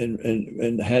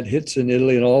and had hits in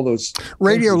Italy and all those.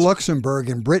 Radio countries. Luxembourg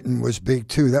in Britain was big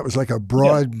too. That was like a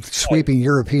broad, sweeping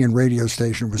European radio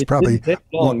station. It was probably didn't take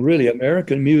long, really.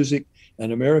 American music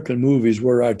and American movies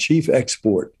were our chief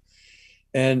export.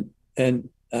 And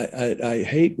I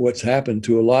hate what's happened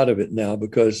to a lot of it now,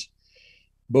 because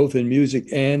both in music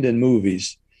and in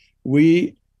movies,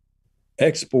 we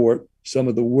export some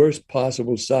of the worst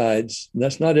possible sides. And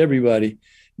that's not everybody.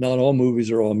 Not all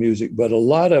movies are all music, but a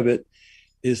lot of it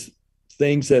is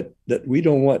things that we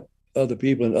don't want other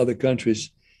people in other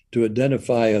countries to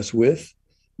identify us with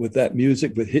that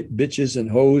music, with hit bitches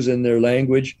and hoes in their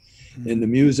language, in the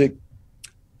music.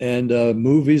 and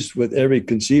movies with every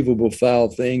conceivable foul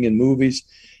thing in movies,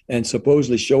 and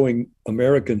supposedly showing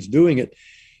Americans doing it.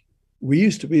 We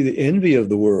used to be the envy of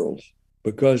the world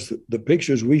because the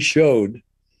pictures we showed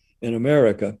in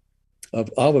America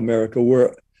of America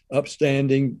were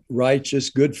upstanding, righteous,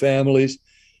 good families.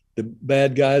 The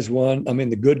bad guys won. I mean,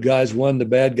 the good guys won. The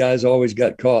bad guys always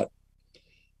got caught.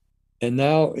 And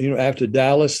now, after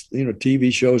Dallas,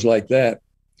 TV shows like that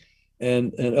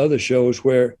and other shows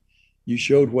where you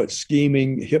showed what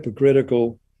scheming,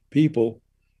 hypocritical people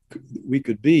we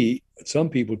could be, some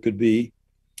people could be,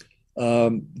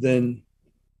 then,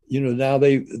 now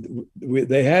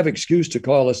they have excuse to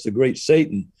call us the great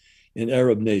Satan in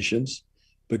Arab nations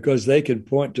because they can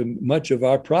point to much of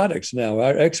our products now,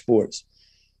 our exports,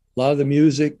 a lot of the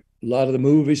music, a lot of the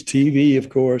movies, TV, of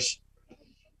course.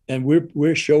 And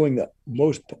we're showing the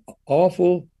most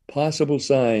awful possible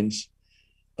signs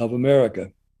of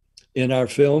America in our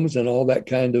films and all that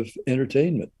kind of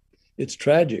entertainment. It's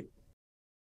tragic.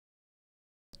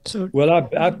 So, well,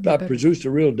 I produced a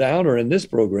real downer in this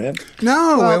program.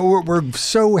 No, we're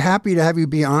so happy to have you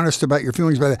be honest about your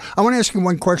feelings about that. I want to ask you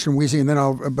one question, Weezy, and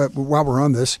then but while we're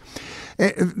on this,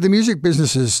 the music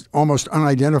business is almost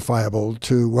unidentifiable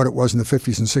to what it was in the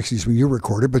 50s and 60s when you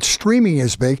recorded, but streaming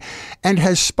is big. And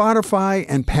has Spotify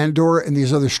and Pandora and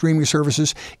these other streaming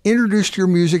services introduced your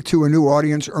music to a new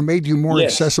audience or made you more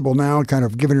accessible now and kind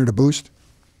of given it a boost?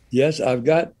 Yes, I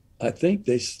think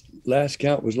last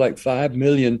count was like 5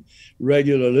 million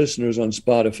regular listeners on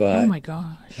Spotify. Oh my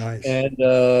gosh! Nice.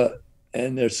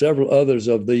 And there's several others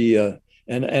of the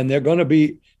and they're going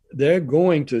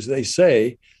to, they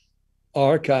say,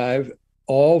 archive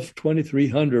all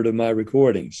 2,300 of my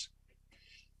recordings.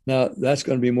 Now that's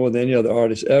going to be more than any other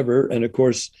artist ever. And of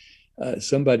course,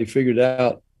 somebody figured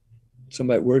out,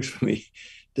 somebody that works for me,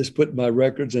 just put my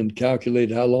records and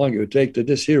calculated how long it would take to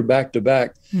just hear back to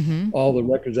back all the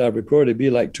records I've recorded. It'd be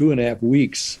like 2.5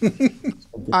 weeks.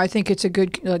 I think it's a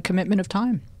good commitment of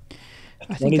time.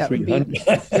 I think that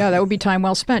would be time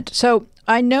well spent. So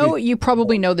I know you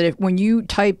probably know that when you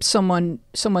type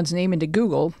someone's name into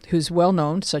Google, who's well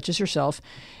known, such as yourself,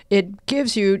 it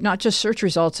gives you not just search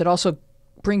results, it also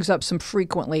brings up some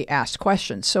frequently asked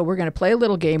questions. So we're going to play a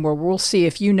little game where we'll see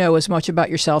if you know as much about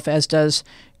yourself as does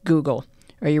Google.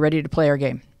 Are you ready to play our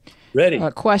game? Ready.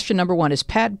 Question number 1. Is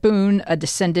Pat Boone a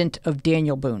descendant of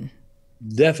Daniel Boone?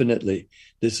 Definitely.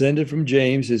 Descended from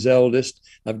James, his eldest.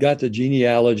 I've got the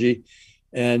genealogy.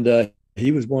 And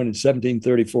he was born in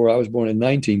 1734. I was born in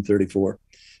 1934,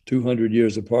 200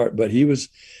 years apart. But he was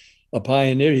a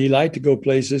pioneer. He liked to go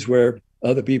places where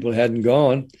other people hadn't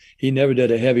gone. He never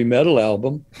did a heavy metal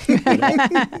album.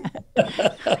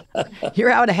 You're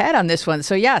out ahead on this one.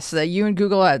 So yes, you and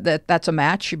Google, that's a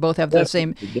match. You both have the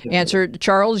same answer.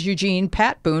 Charles Eugene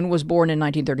Pat Boone was born in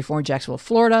 1934 in Jacksonville,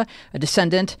 Florida, a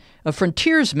descendant of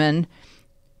frontiersman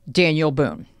Daniel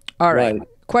Boone. All right.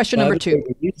 Question number 2.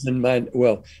 Are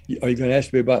you going to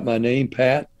ask me about my name,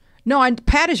 Pat? No,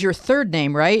 Pat is your third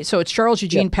name, right? So it's Charles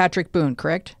Eugene Patrick Boone,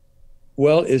 correct?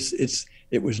 Well,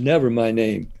 it was never my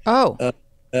name. Oh.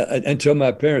 Until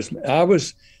my parents. I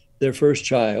was their first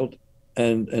child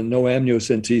and no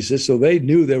amniocentesis, so they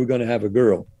knew they were going to have a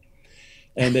girl.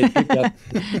 And they picked up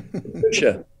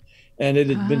Patricia. And it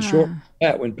had been short for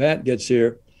Pat when Pat gets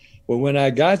here. Well, when I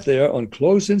got there on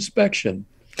close inspection,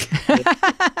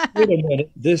 wait a minute,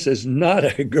 this is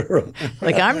not a girl.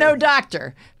 Like, I'm no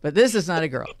doctor, but this is not a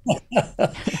girl.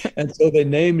 And so they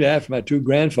named after my 2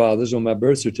 grandfathers on my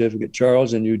birth certificate,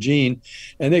 Charles and Eugene,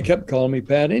 and they kept calling me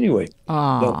Pat anyway.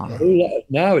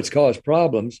 Now it's caused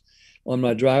problems on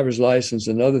my driver's license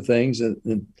and other things,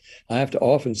 and I have to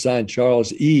often sign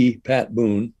Charles E. Pat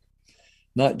Boone,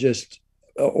 not just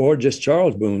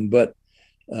Charles Boone, but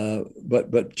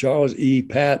Charles E.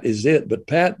 Pat is it. But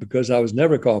Pat, because I was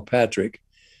never called Patrick,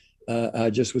 I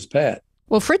just was Pat.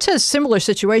 Well, Fritz has a similar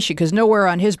situation because nowhere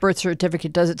on his birth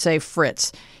certificate does it say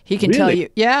Fritz. He can tell you.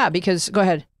 Yeah, because, go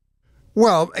ahead.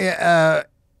 Well,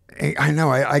 I know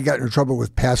I got into trouble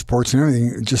with passports and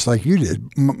everything, just like you did.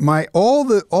 All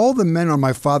the men on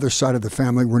my father's side of the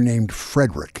family were named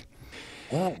Frederick.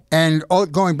 Wow. And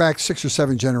going back 6 or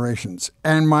 7 generations.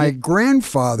 And my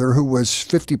grandfather, who was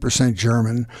 50%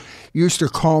 German, used to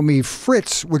call me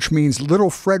Fritz, which means little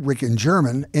Frederick in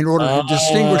German, in order to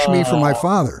distinguish me from my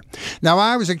father. Now, when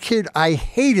I was a kid, I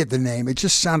hated the name. It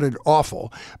just sounded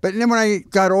awful. But then when I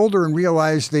got older and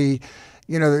realized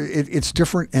it's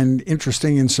different and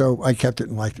interesting, and so I kept it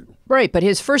and liked it. Right, but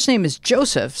his first name is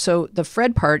Joseph, so the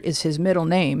Fred part is his middle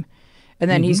name. And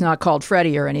then he's not called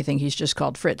Freddie or anything. He's just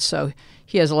called Fritz. So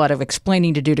he has a lot of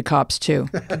explaining to do to cops, too.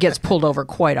 He gets pulled over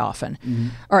quite often.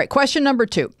 All right, question number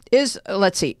 2 is,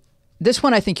 let's see, This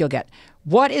one I think you'll get.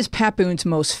 What is Pat Boone's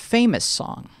most famous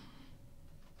song?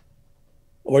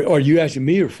 Or are you asking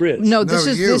me or Fritz? No, this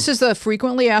is the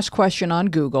frequently asked question on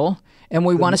Google, and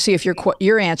we want to see if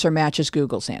your answer matches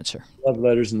Google's answer. Love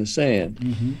Letters in the Sand.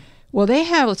 Mm-hmm. Well, they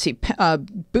have, let's see,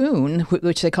 Boone,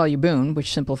 which they call you Boone,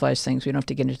 which simplifies things. We don't have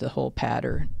to get into the whole Pat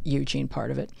or Eugene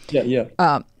part of it.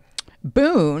 Yeah.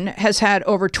 Boone has had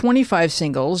over 25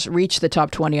 singles reach the top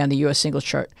 20 on the U.S. singles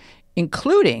chart,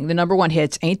 including the number one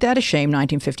hits Ain't That a Shame,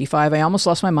 1955, I Almost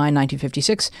Lost My Mind,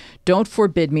 1956, Don't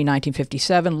Forbid Me,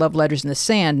 1957, Love Letters in the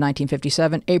Sand,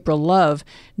 1957, April Love,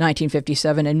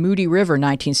 1957, and Moody River,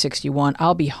 1961.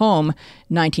 I'll Be Home,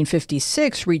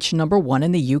 1956, reached number one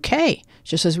in the UK,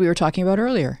 just as we were talking about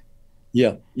earlier.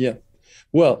 Yeah.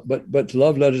 Well, but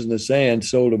Love Letters in the Sand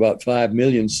sold about 5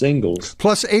 million singles.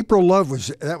 Plus, April Love was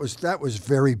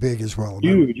very big as well.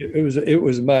 Huge. It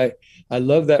was I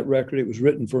love that record. It was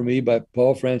written for me by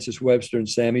Paul Francis Webster and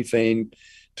Sammy Fain,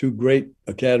 two great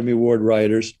Academy Award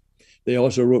writers. They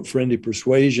also wrote Friendly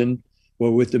Persuasion,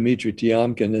 with Dmitri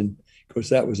Tiomkin, and of course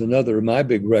that was another of my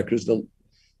big records,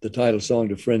 the title song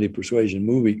to Friendly Persuasion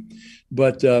movie.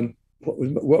 But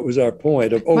what was our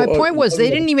point? My point was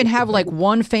they didn't even have like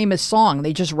one famous song.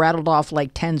 They just rattled off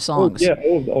like 10 songs.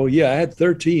 Yeah. I had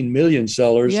 13 million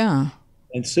sellers. Yeah.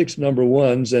 And 6 number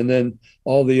ones, and then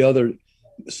all the other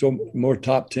more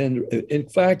top 10. In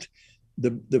fact,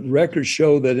 the records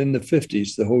show that in the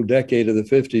 50s, the whole decade of the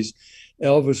 50s,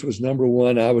 Elvis was number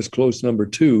one. I was close number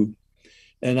two,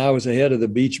 and I was ahead of the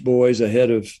Beach Boys,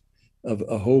 ahead of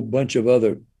a whole bunch of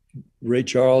other, Ray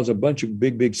Charles, a bunch of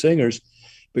big singers.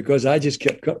 Because I just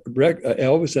kept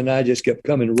Elvis and I just kept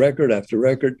coming record after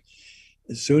record.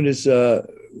 As soon as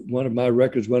one of my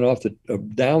records went off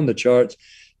down the charts,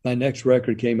 my next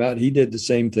record came out. He did the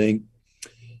same thing,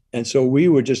 and so we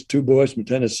were just two boys from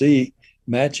Tennessee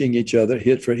matching each other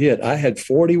hit for hit. I had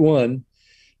 41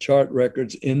 chart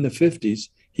records in the 50s.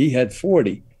 He had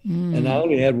 40, and I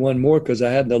only had one more because I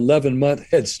had an 11-month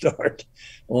head start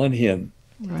on him.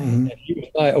 Right. And he was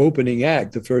my opening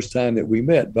act the first time that we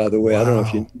met, by the way. Wow. I don't know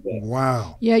if you knew that.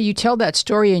 Wow. Yeah, you tell that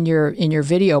story in your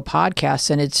video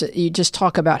podcast, and you just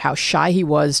talk about how shy he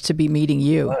was to be meeting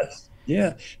you.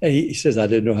 Yeah. And he says, I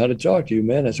didn't know how to talk to you,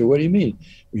 man. I said, what do you mean?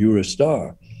 You were a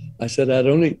star. I said, I'd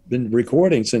only been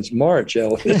recording since March,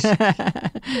 Elvis.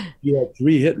 You had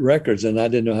 3 hit records, and I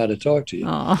didn't know how to talk to you.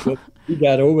 But he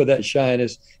got over that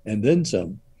shyness and then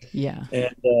some. Yeah.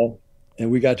 And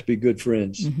we got to be good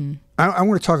friends. Mm-hmm. I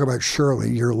want to talk about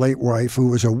Shirley, your late wife, who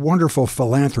was a wonderful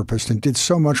philanthropist and did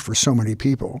so much for so many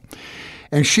people.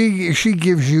 And she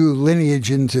gives you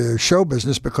lineage into show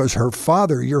business because her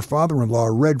father, your father-in-law,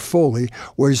 Red Foley,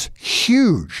 was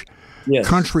huge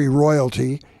country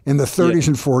royalty in the 30s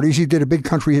and 40s. He did a big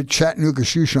country hit, Chattanooga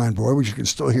Shoeshine Boy, which you can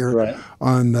still hear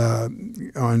on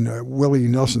Willie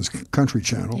Nelson's Country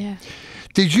Channel. Yeah.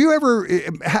 Did you ever,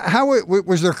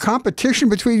 was there competition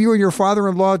between you and your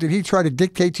father-in-law? Did he try to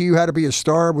dictate to you how to be a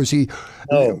star? Was he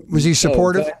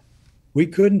supportive? No, we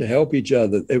couldn't help each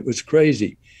other. It was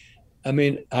crazy. I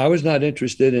mean, I was not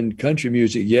interested in country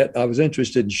music yet. I was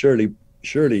interested in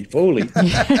Shirley Foley.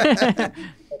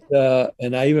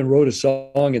 And I even wrote a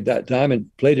song at that time and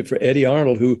played it for Eddie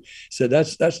Arnold, who said,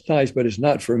 that's nice, but it's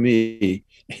not for me.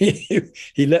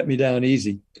 He let me down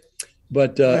easy.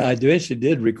 But I eventually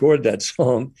did record that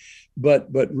song. But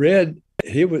Red,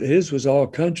 his was all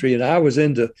country, and I was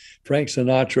into Frank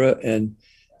Sinatra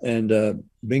and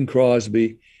Bing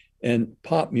Crosby and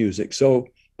pop music. So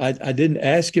I didn't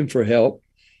ask him for help.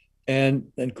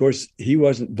 And of course, he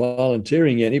wasn't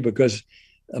volunteering any because,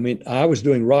 I mean, I was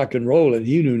doing rock and roll, and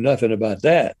he knew nothing about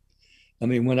that. I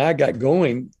mean, when I got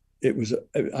going,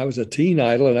 I was a teen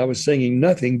idol, and I was singing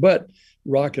nothing but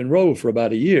rock and roll for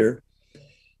about a year.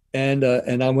 And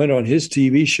I went on his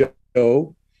TV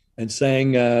show and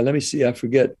sang, let me see, I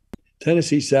forget,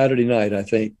 Tennessee Saturday Night, I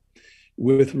think,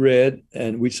 with Red,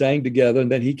 and we sang together.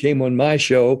 And then he came on my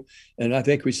show, and I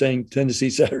think we sang Tennessee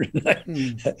Saturday Night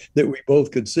that we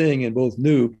both could sing and both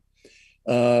knew.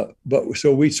 But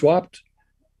so we swapped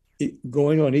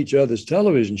going on each other's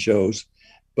television shows.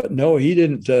 But no, he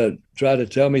didn't try to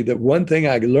tell me that. One thing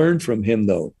I learned from him,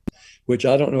 though, which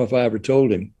I don't know if I ever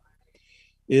told him,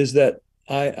 is that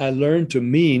I learned to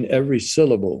mean every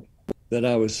syllable that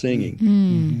I was singing.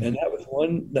 Mm-hmm. And that was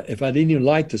one, if I didn't even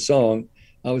like the song,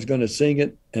 I was going to sing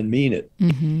it and mean it.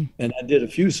 Mm-hmm. And I did a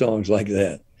few songs like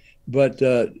that. But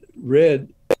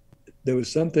Red, there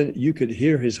was something, you could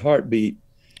hear his heartbeat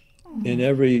in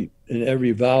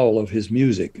every vowel of his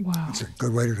music. Wow. That's a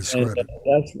good way to describe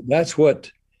it. That's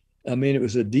what, I mean, it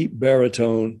was a deep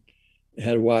baritone. It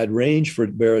had a wide range for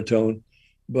baritone,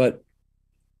 but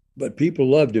people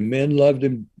loved him. Men loved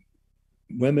him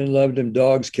women loved him,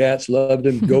 dogs, cats loved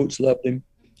him, goats loved him.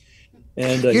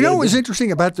 And you know what was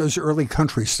interesting about those early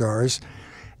country stars?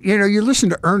 You know, you listen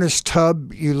to Ernest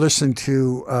Tubb, you listen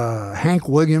to Hank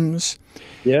Williams,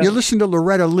 you listen to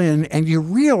Loretta Lynn, and you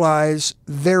realize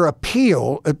their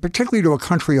appeal, particularly to a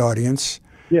country audience,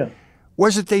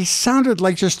 was that they sounded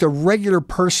like just a regular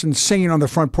person singing on the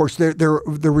front porch. There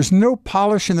was no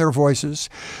polish in their voices.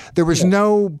 There was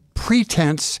no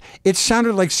pretense. It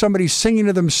sounded like somebody singing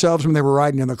to themselves when they were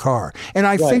riding in the car. And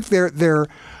I think their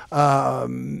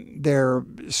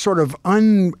sort of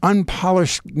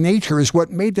unpolished nature is what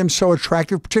made them so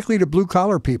attractive, particularly to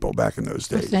blue-collar people back in those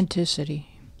days. Authenticity.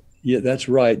 Yeah, that's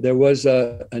right. There was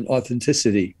an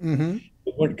authenticity. Mm-hmm.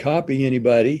 They weren't copying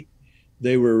anybody.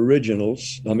 They were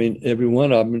originals. I mean, every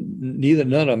one of them,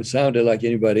 none of them sounded like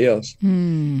anybody else.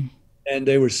 Mm. And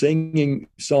they were singing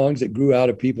songs that grew out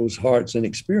of people's hearts and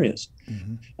experience.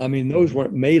 Mm-hmm. I mean, those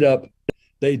weren't made up.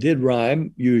 They did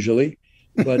rhyme usually,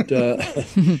 but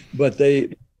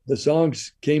the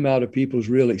songs came out of people's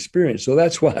real experience. So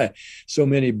that's why so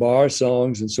many bar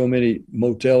songs and so many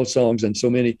motel songs and so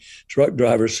many truck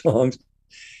driver songs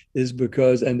is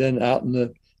because, and then out in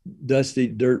the dusty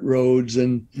dirt roads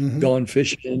and gone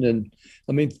fishing. And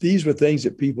I mean, these were things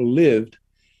that people lived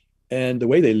and the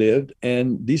way they lived.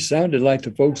 And these sounded like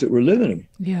the folks that were living them.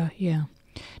 Yeah, yeah.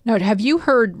 Now, have you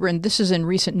heard, and this is in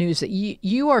recent news, that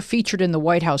you are featured in the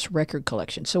White House Record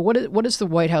Collection. So what is the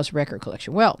White House Record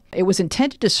Collection? Well, it was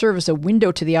intended to serve as a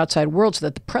window to the outside world so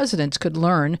that the presidents could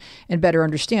learn and better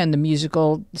understand the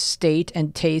musical state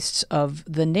and tastes of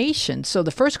the nation. So the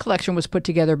first collection was put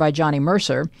together by Johnny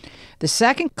Mercer. The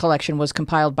second collection was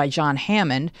compiled by John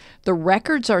Hammond. The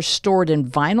records are stored in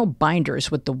vinyl binders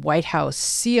with the White House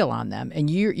seal on them, and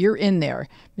you're in there,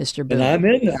 Mr. Boone. And I'm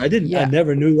in there. I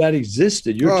never knew that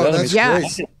existed. You're telling me.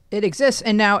 Yes, it exists.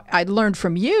 And now I learned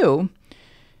from you,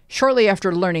 shortly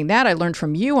after learning that, I learned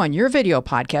from you on your video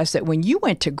podcast that when you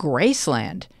went to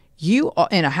Graceland, you,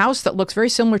 in a house that looks very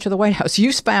similar to the White House,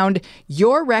 you found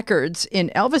your records in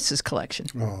Elvis's collection.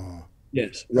 Oh,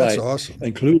 yes, right. That's awesome.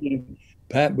 Including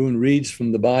Pat Boone reads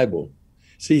from the Bible.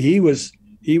 See, he was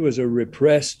a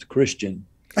repressed Christian.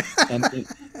 I mean,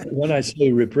 when I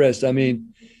say repressed, I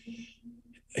mean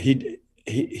he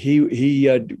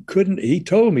couldn't. He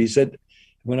told me, he said,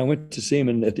 when I went to see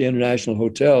him at the International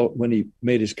Hotel when he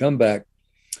made his comeback,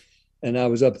 and I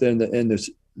was up there in this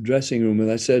dressing room,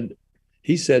 and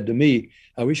he said to me,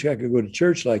 "I wish I could go to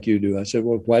church like you do." I said,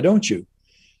 "Well, why don't you?"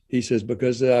 He says,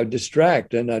 "Because I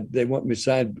distract, and they want me to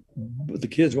sign. The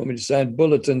kids want me to sign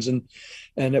bulletins, and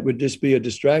it would just be a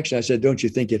distraction." I said, "Don't you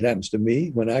think it happens to me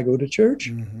when I go to church?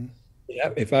 Mm-hmm.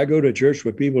 If I go to church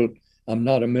with people I'm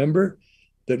not a member,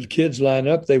 the kids line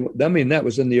up. That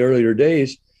was in the earlier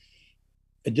days.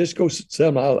 And just go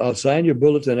tell them, I'll sign your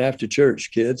bulletin after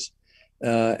church, kids,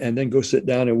 and then go sit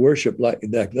down and worship like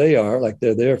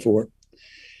they're there for.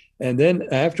 And then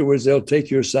afterwards, they'll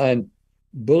take your signed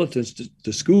bulletins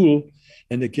to school,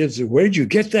 and the kids say, 'Where'd you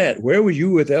get that? Where were you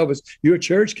with Elvis? Your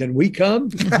church? Can we come?'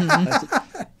 I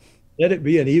said, let it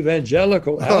be an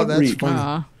evangelical outreach." That's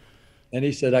funny. And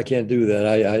he said, "I can't do that.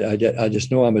 I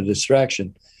just know I'm a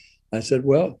distraction." I said,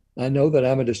 "Well, I know that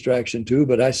I'm a distraction too,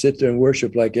 but I sit there and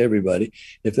worship like everybody.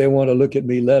 If they want to look at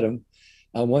me, let them.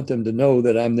 I want them to know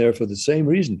that I'm there for the same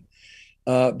reason."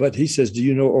 But he says, "Do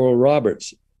you know Oral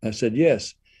Roberts?" I said,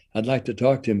 "Yes. I'd like to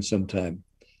talk to him sometime."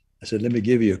 I said, "Let me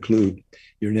give you a clue.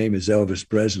 Your name is Elvis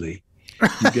Presley.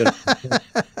 You get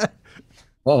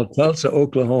Tulsa,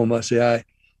 Oklahoma." I say,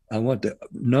 I want the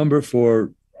number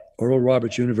for Oral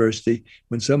Roberts University.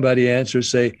 When somebody answers,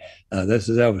 say, "This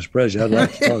is Elvis Presley. I'd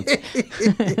like to talk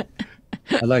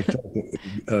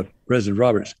to President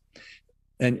Roberts."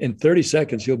 And in 30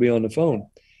 seconds, he'll be on the phone.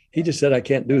 He just said, "I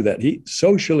can't do that." He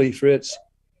socially, Fritz,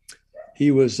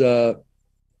 he was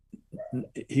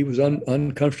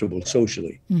uncomfortable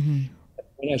socially. Mm-hmm.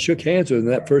 When I shook hands with him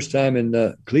that first time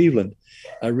in Cleveland,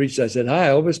 I said, "Hi,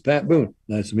 Elvis, Pat Boone.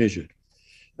 Nice to meet you."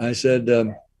 I said,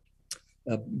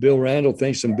 "Bill Randall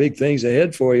thinks some big things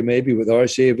ahead for you, maybe with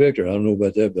RCA Victor." I don't know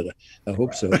about that, but I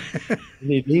hope so. And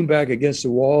he leaned back against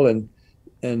the wall and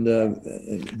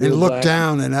looked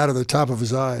down and out of the top of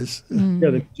his eyes. Mm.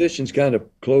 Yeah, the musicians kind of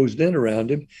closed in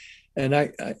around him, and I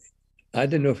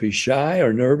didn't know if he's shy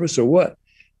or nervous or what.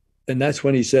 And that's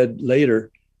when he said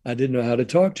later, "I didn't know how to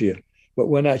talk to you." But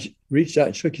when I reached out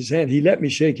and shook his hand, he let me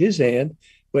shake his hand,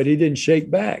 but he didn't shake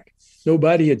back.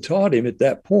 Nobody had taught him at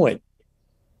that point.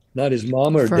 Not his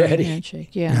mama or Firm daddy. handshake,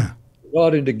 yeah.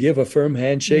 Taught him to give a firm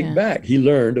handshake back. He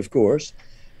learned, of course.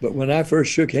 But when I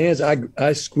first shook hands,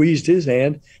 I squeezed his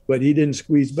hand, but he didn't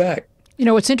squeeze back. You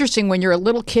know, it's interesting when you're a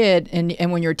little kid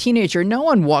and when you're a teenager, no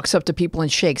one walks up to people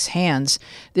and shakes hands.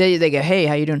 They go, hey,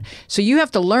 how you doing? So you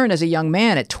have to learn as a young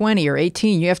man at 20 or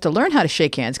 18, you have to learn how to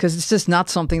shake hands because it's just not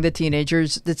something that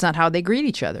teenagers, that's not how they greet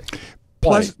each other.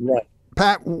 Plus, Right.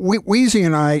 Pat, Weezy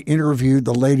and I interviewed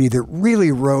the lady that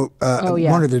really wrote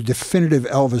one of the definitive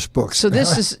Elvis books. So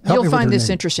this is, Help me you'll with find her this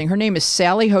name. interesting. Her name is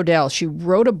Sally Hodel. She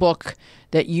wrote a book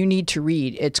that you need to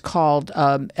read. It's called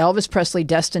Elvis Presley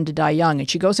Destined to Die Young. And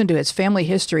she goes into his family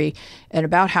history and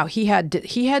about how he had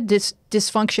this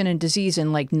dysfunction and disease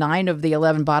in like 9 of the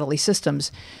 11 bodily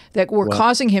systems that were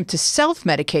causing him to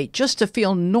self-medicate just to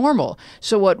feel normal.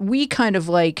 So what we kind of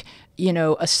like, you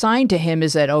know, assigned to him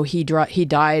is that, oh, he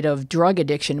died of drug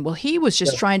addiction. Well, he was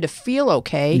just trying to feel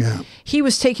okay. Yeah. He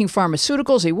was taking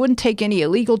pharmaceuticals. He wouldn't take any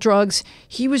illegal drugs.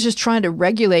 He was just trying to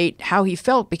regulate how he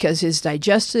felt because his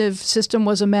digestive system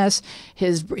was a mess.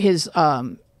 His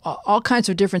all kinds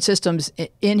of different systems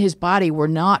in his body were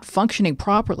not functioning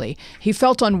properly. He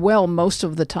felt unwell most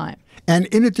of the time. And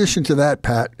in addition to that,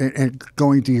 Pat, and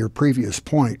going to your previous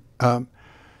point,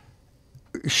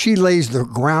 she lays the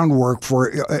groundwork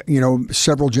for,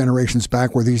 several generations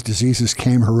back where these diseases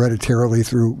came hereditarily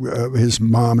through his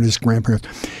mom and his grandparents.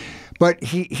 But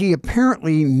he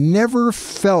apparently never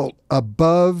felt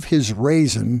above his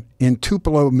raisin in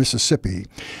Tupelo, Mississippi.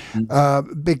 And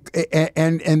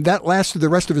that lasted the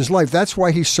rest of his life. That's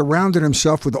why he surrounded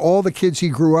himself with all the kids he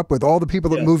grew up with, all the people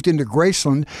that moved into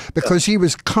Graceland, because he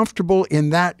was comfortable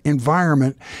in that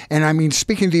environment. And I mean,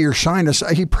 speaking to your shyness,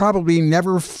 he probably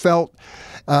never felt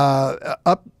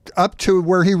up to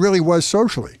where he really was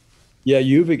socially. Yeah,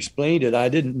 you've explained it. I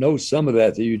didn't know some of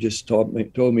that you just told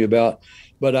me about.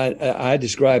 But I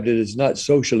described it as not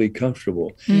socially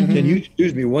comfortable. Mm-hmm. Can you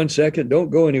excuse me 1 second? Don't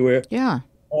go anywhere. Yeah.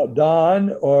 Don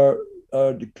or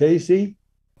Casey?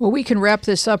 Well, we can wrap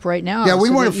this up right now. Yeah, we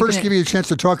want to first give you a chance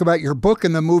to talk about your book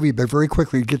and the movie, but very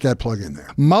quickly get that plug in there.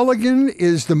 Mulligan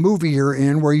is the movie you're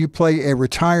in where you play a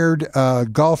retired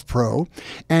golf pro.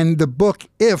 And the book,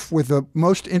 If, with the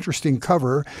most interesting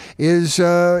cover, is,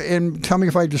 and tell me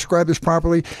if I describe this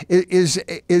properly,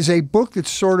 is a book that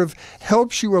sort of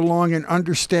helps you along in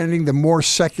understanding the more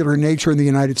secular nature in the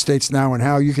United States now and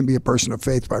how you can be a person of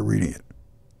faith by reading it.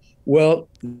 Well,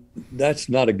 that's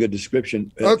not a good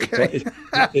description. Okay.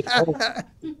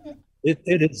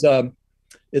 It's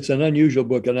an unusual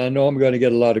book, and I know I'm going to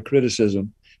get a lot of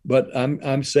criticism, but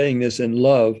I'm saying this in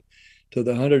love to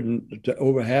to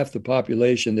over half the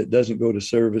population that doesn't go to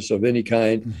service of any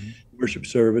kind, worship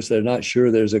service. They're not sure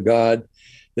there's a God.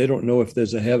 They don't know if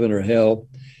there's a heaven or hell,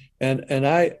 and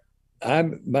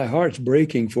my heart's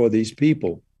breaking for these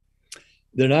people.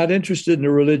 They're not interested in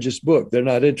a religious book. They're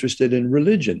not interested in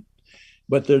religion.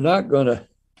 But they're not going to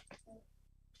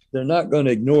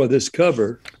ignore this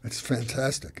cover. That's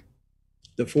fantastic.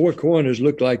 The 4 corners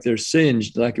look like they're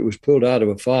singed, like it was pulled out of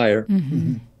a fire.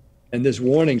 Mm-hmm. And this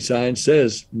warning sign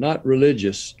says, not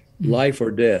religious, life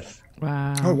or death.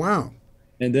 Wow. Oh, wow.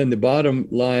 And then the bottom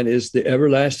line is the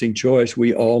everlasting choice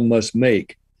we all must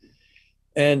make.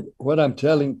 And what I'm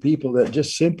telling people that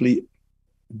just simply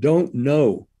don't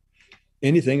know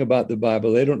anything about the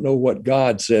Bible, they don't know what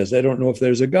God says. They don't know if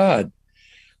there's a God.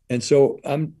 And so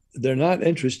they're not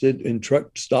interested in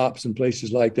truck stops and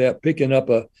places like that, picking up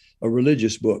a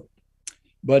religious book.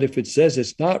 But if it says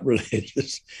it's not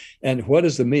religious, and what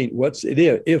does it mean? What's it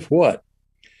if what?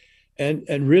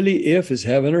 And really, if is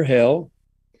heaven or hell,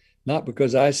 not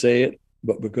because I say it,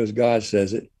 but because God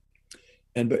says it.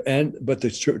 But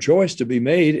the choice to be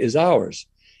made is ours.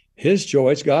 His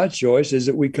choice, God's choice, is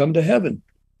that we come to heaven.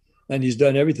 And he's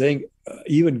done everything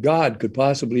even God could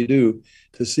possibly do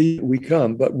to see we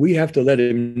come, but we have to let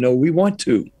him know we want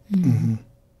to. Mm-hmm.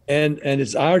 And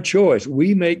it's our choice.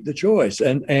 We make the choice.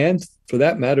 And for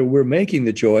that matter, we're making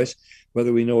the choice,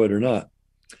 whether we know it or not.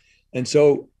 And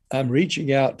so I'm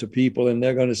reaching out to people, and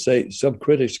they're going to say, some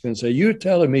critics can say, you're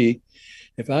telling me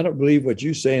if I don't believe what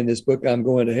you say in this book, I'm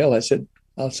going to hell.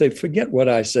 I'll say, forget what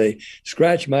I say.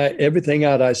 Scratch everything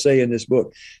out I say in this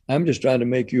book. I'm just trying to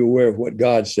make you aware of what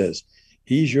God says.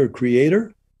 He's your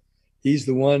creator. He's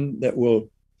the one that will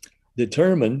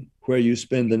determine where you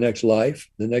spend the next life,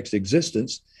 the next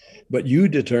existence, but you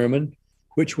determine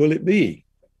which will it be.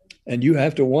 And you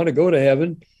have to want to go to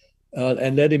heaven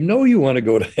and let him know you want to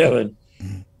go to heaven.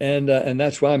 And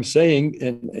that's why I'm saying,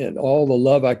 and all the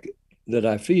love that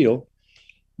I feel,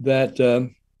 that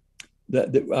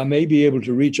I may be able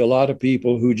to reach a lot of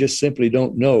people who just simply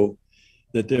don't know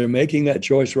that they're making that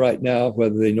choice right now,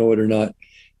 whether they know it or not,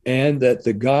 and that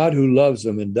the God who loves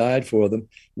them and died for them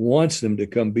wants them to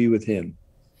come be with him.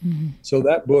 Mm-hmm. So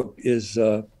that book is,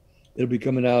 it'll be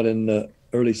coming out in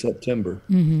early September.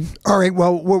 All right.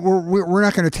 Well, we're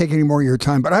not going to take any more of your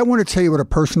time, but I want to tell you what a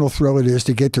personal thrill it is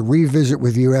to get to revisit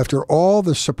with you after all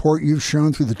the support you've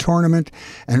shown through the tournament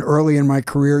and early in my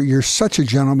career. You're such a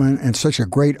gentleman and such a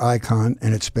great icon,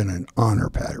 and it's been an honor,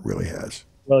 Pat. It really has.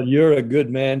 Well, you're a good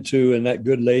man too, and that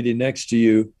good lady next to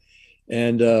you,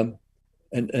 and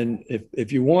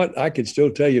if you want, I could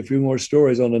still tell you a few more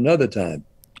stories on another time.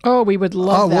 Oh, we would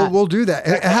love that. We'll do that.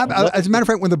 As a matter of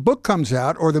fact, when the book comes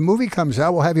out or the movie comes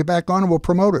out, we'll have you back on and we'll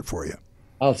promote it for you.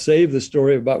 I'll save the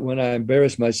story about when I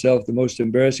embarrassed myself, the most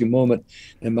embarrassing moment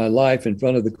in my life in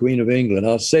front of the Queen of England.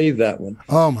 I'll save that one.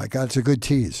 Oh, my God. It's a good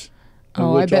tease. And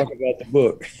we'll talk about the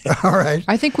book. All right.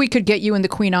 I think we could get you and the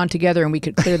Queen on together and we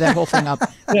could clear that whole thing up.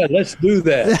 Yeah, let's do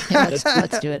that. Yeah,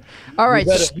 let's do it. All right.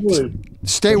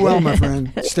 Stay well, my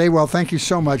friend. Stay well. Thank you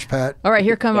so much, Pat. All right,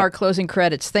 here come our closing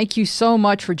credits. Thank you so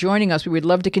much for joining us. We would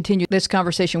love to continue this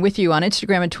conversation with you on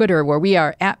Instagram and Twitter, where we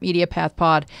are at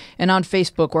MediaPathPod, and on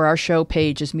Facebook, where our show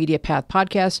page is MediaPath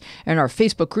Podcast, and our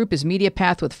Facebook group is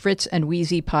MediaPath with Fritz and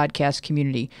Weezy Podcast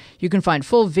Community. You can find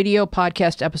full video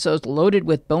podcast episodes loaded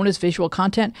with bonus visual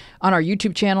content on our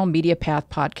YouTube channel, MediaPath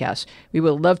Podcast. We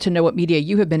would love to know what media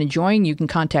you have been enjoying. You can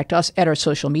contact us at our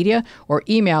social media or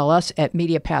email us at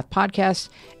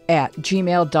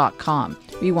MediaPathPodcast@gmail.com.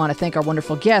 We want to thank our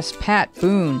wonderful guests, Pat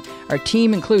Boone. Our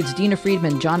team includes Dina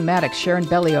Friedman, John Maddox, Sharon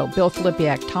Bellio, Bill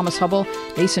Filipiak, Thomas Hubble,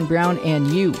 Mason Brown, and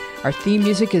you. Our theme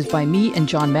music is by me and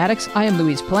John Maddox. I am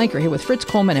Louise Palanker here with Fritz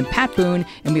Coleman and Pat Boone,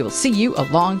 and we will see you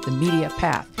along the media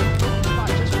path.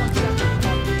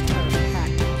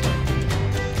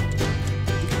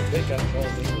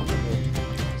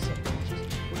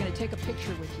 We're going to take a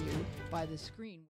picture with you by the screen.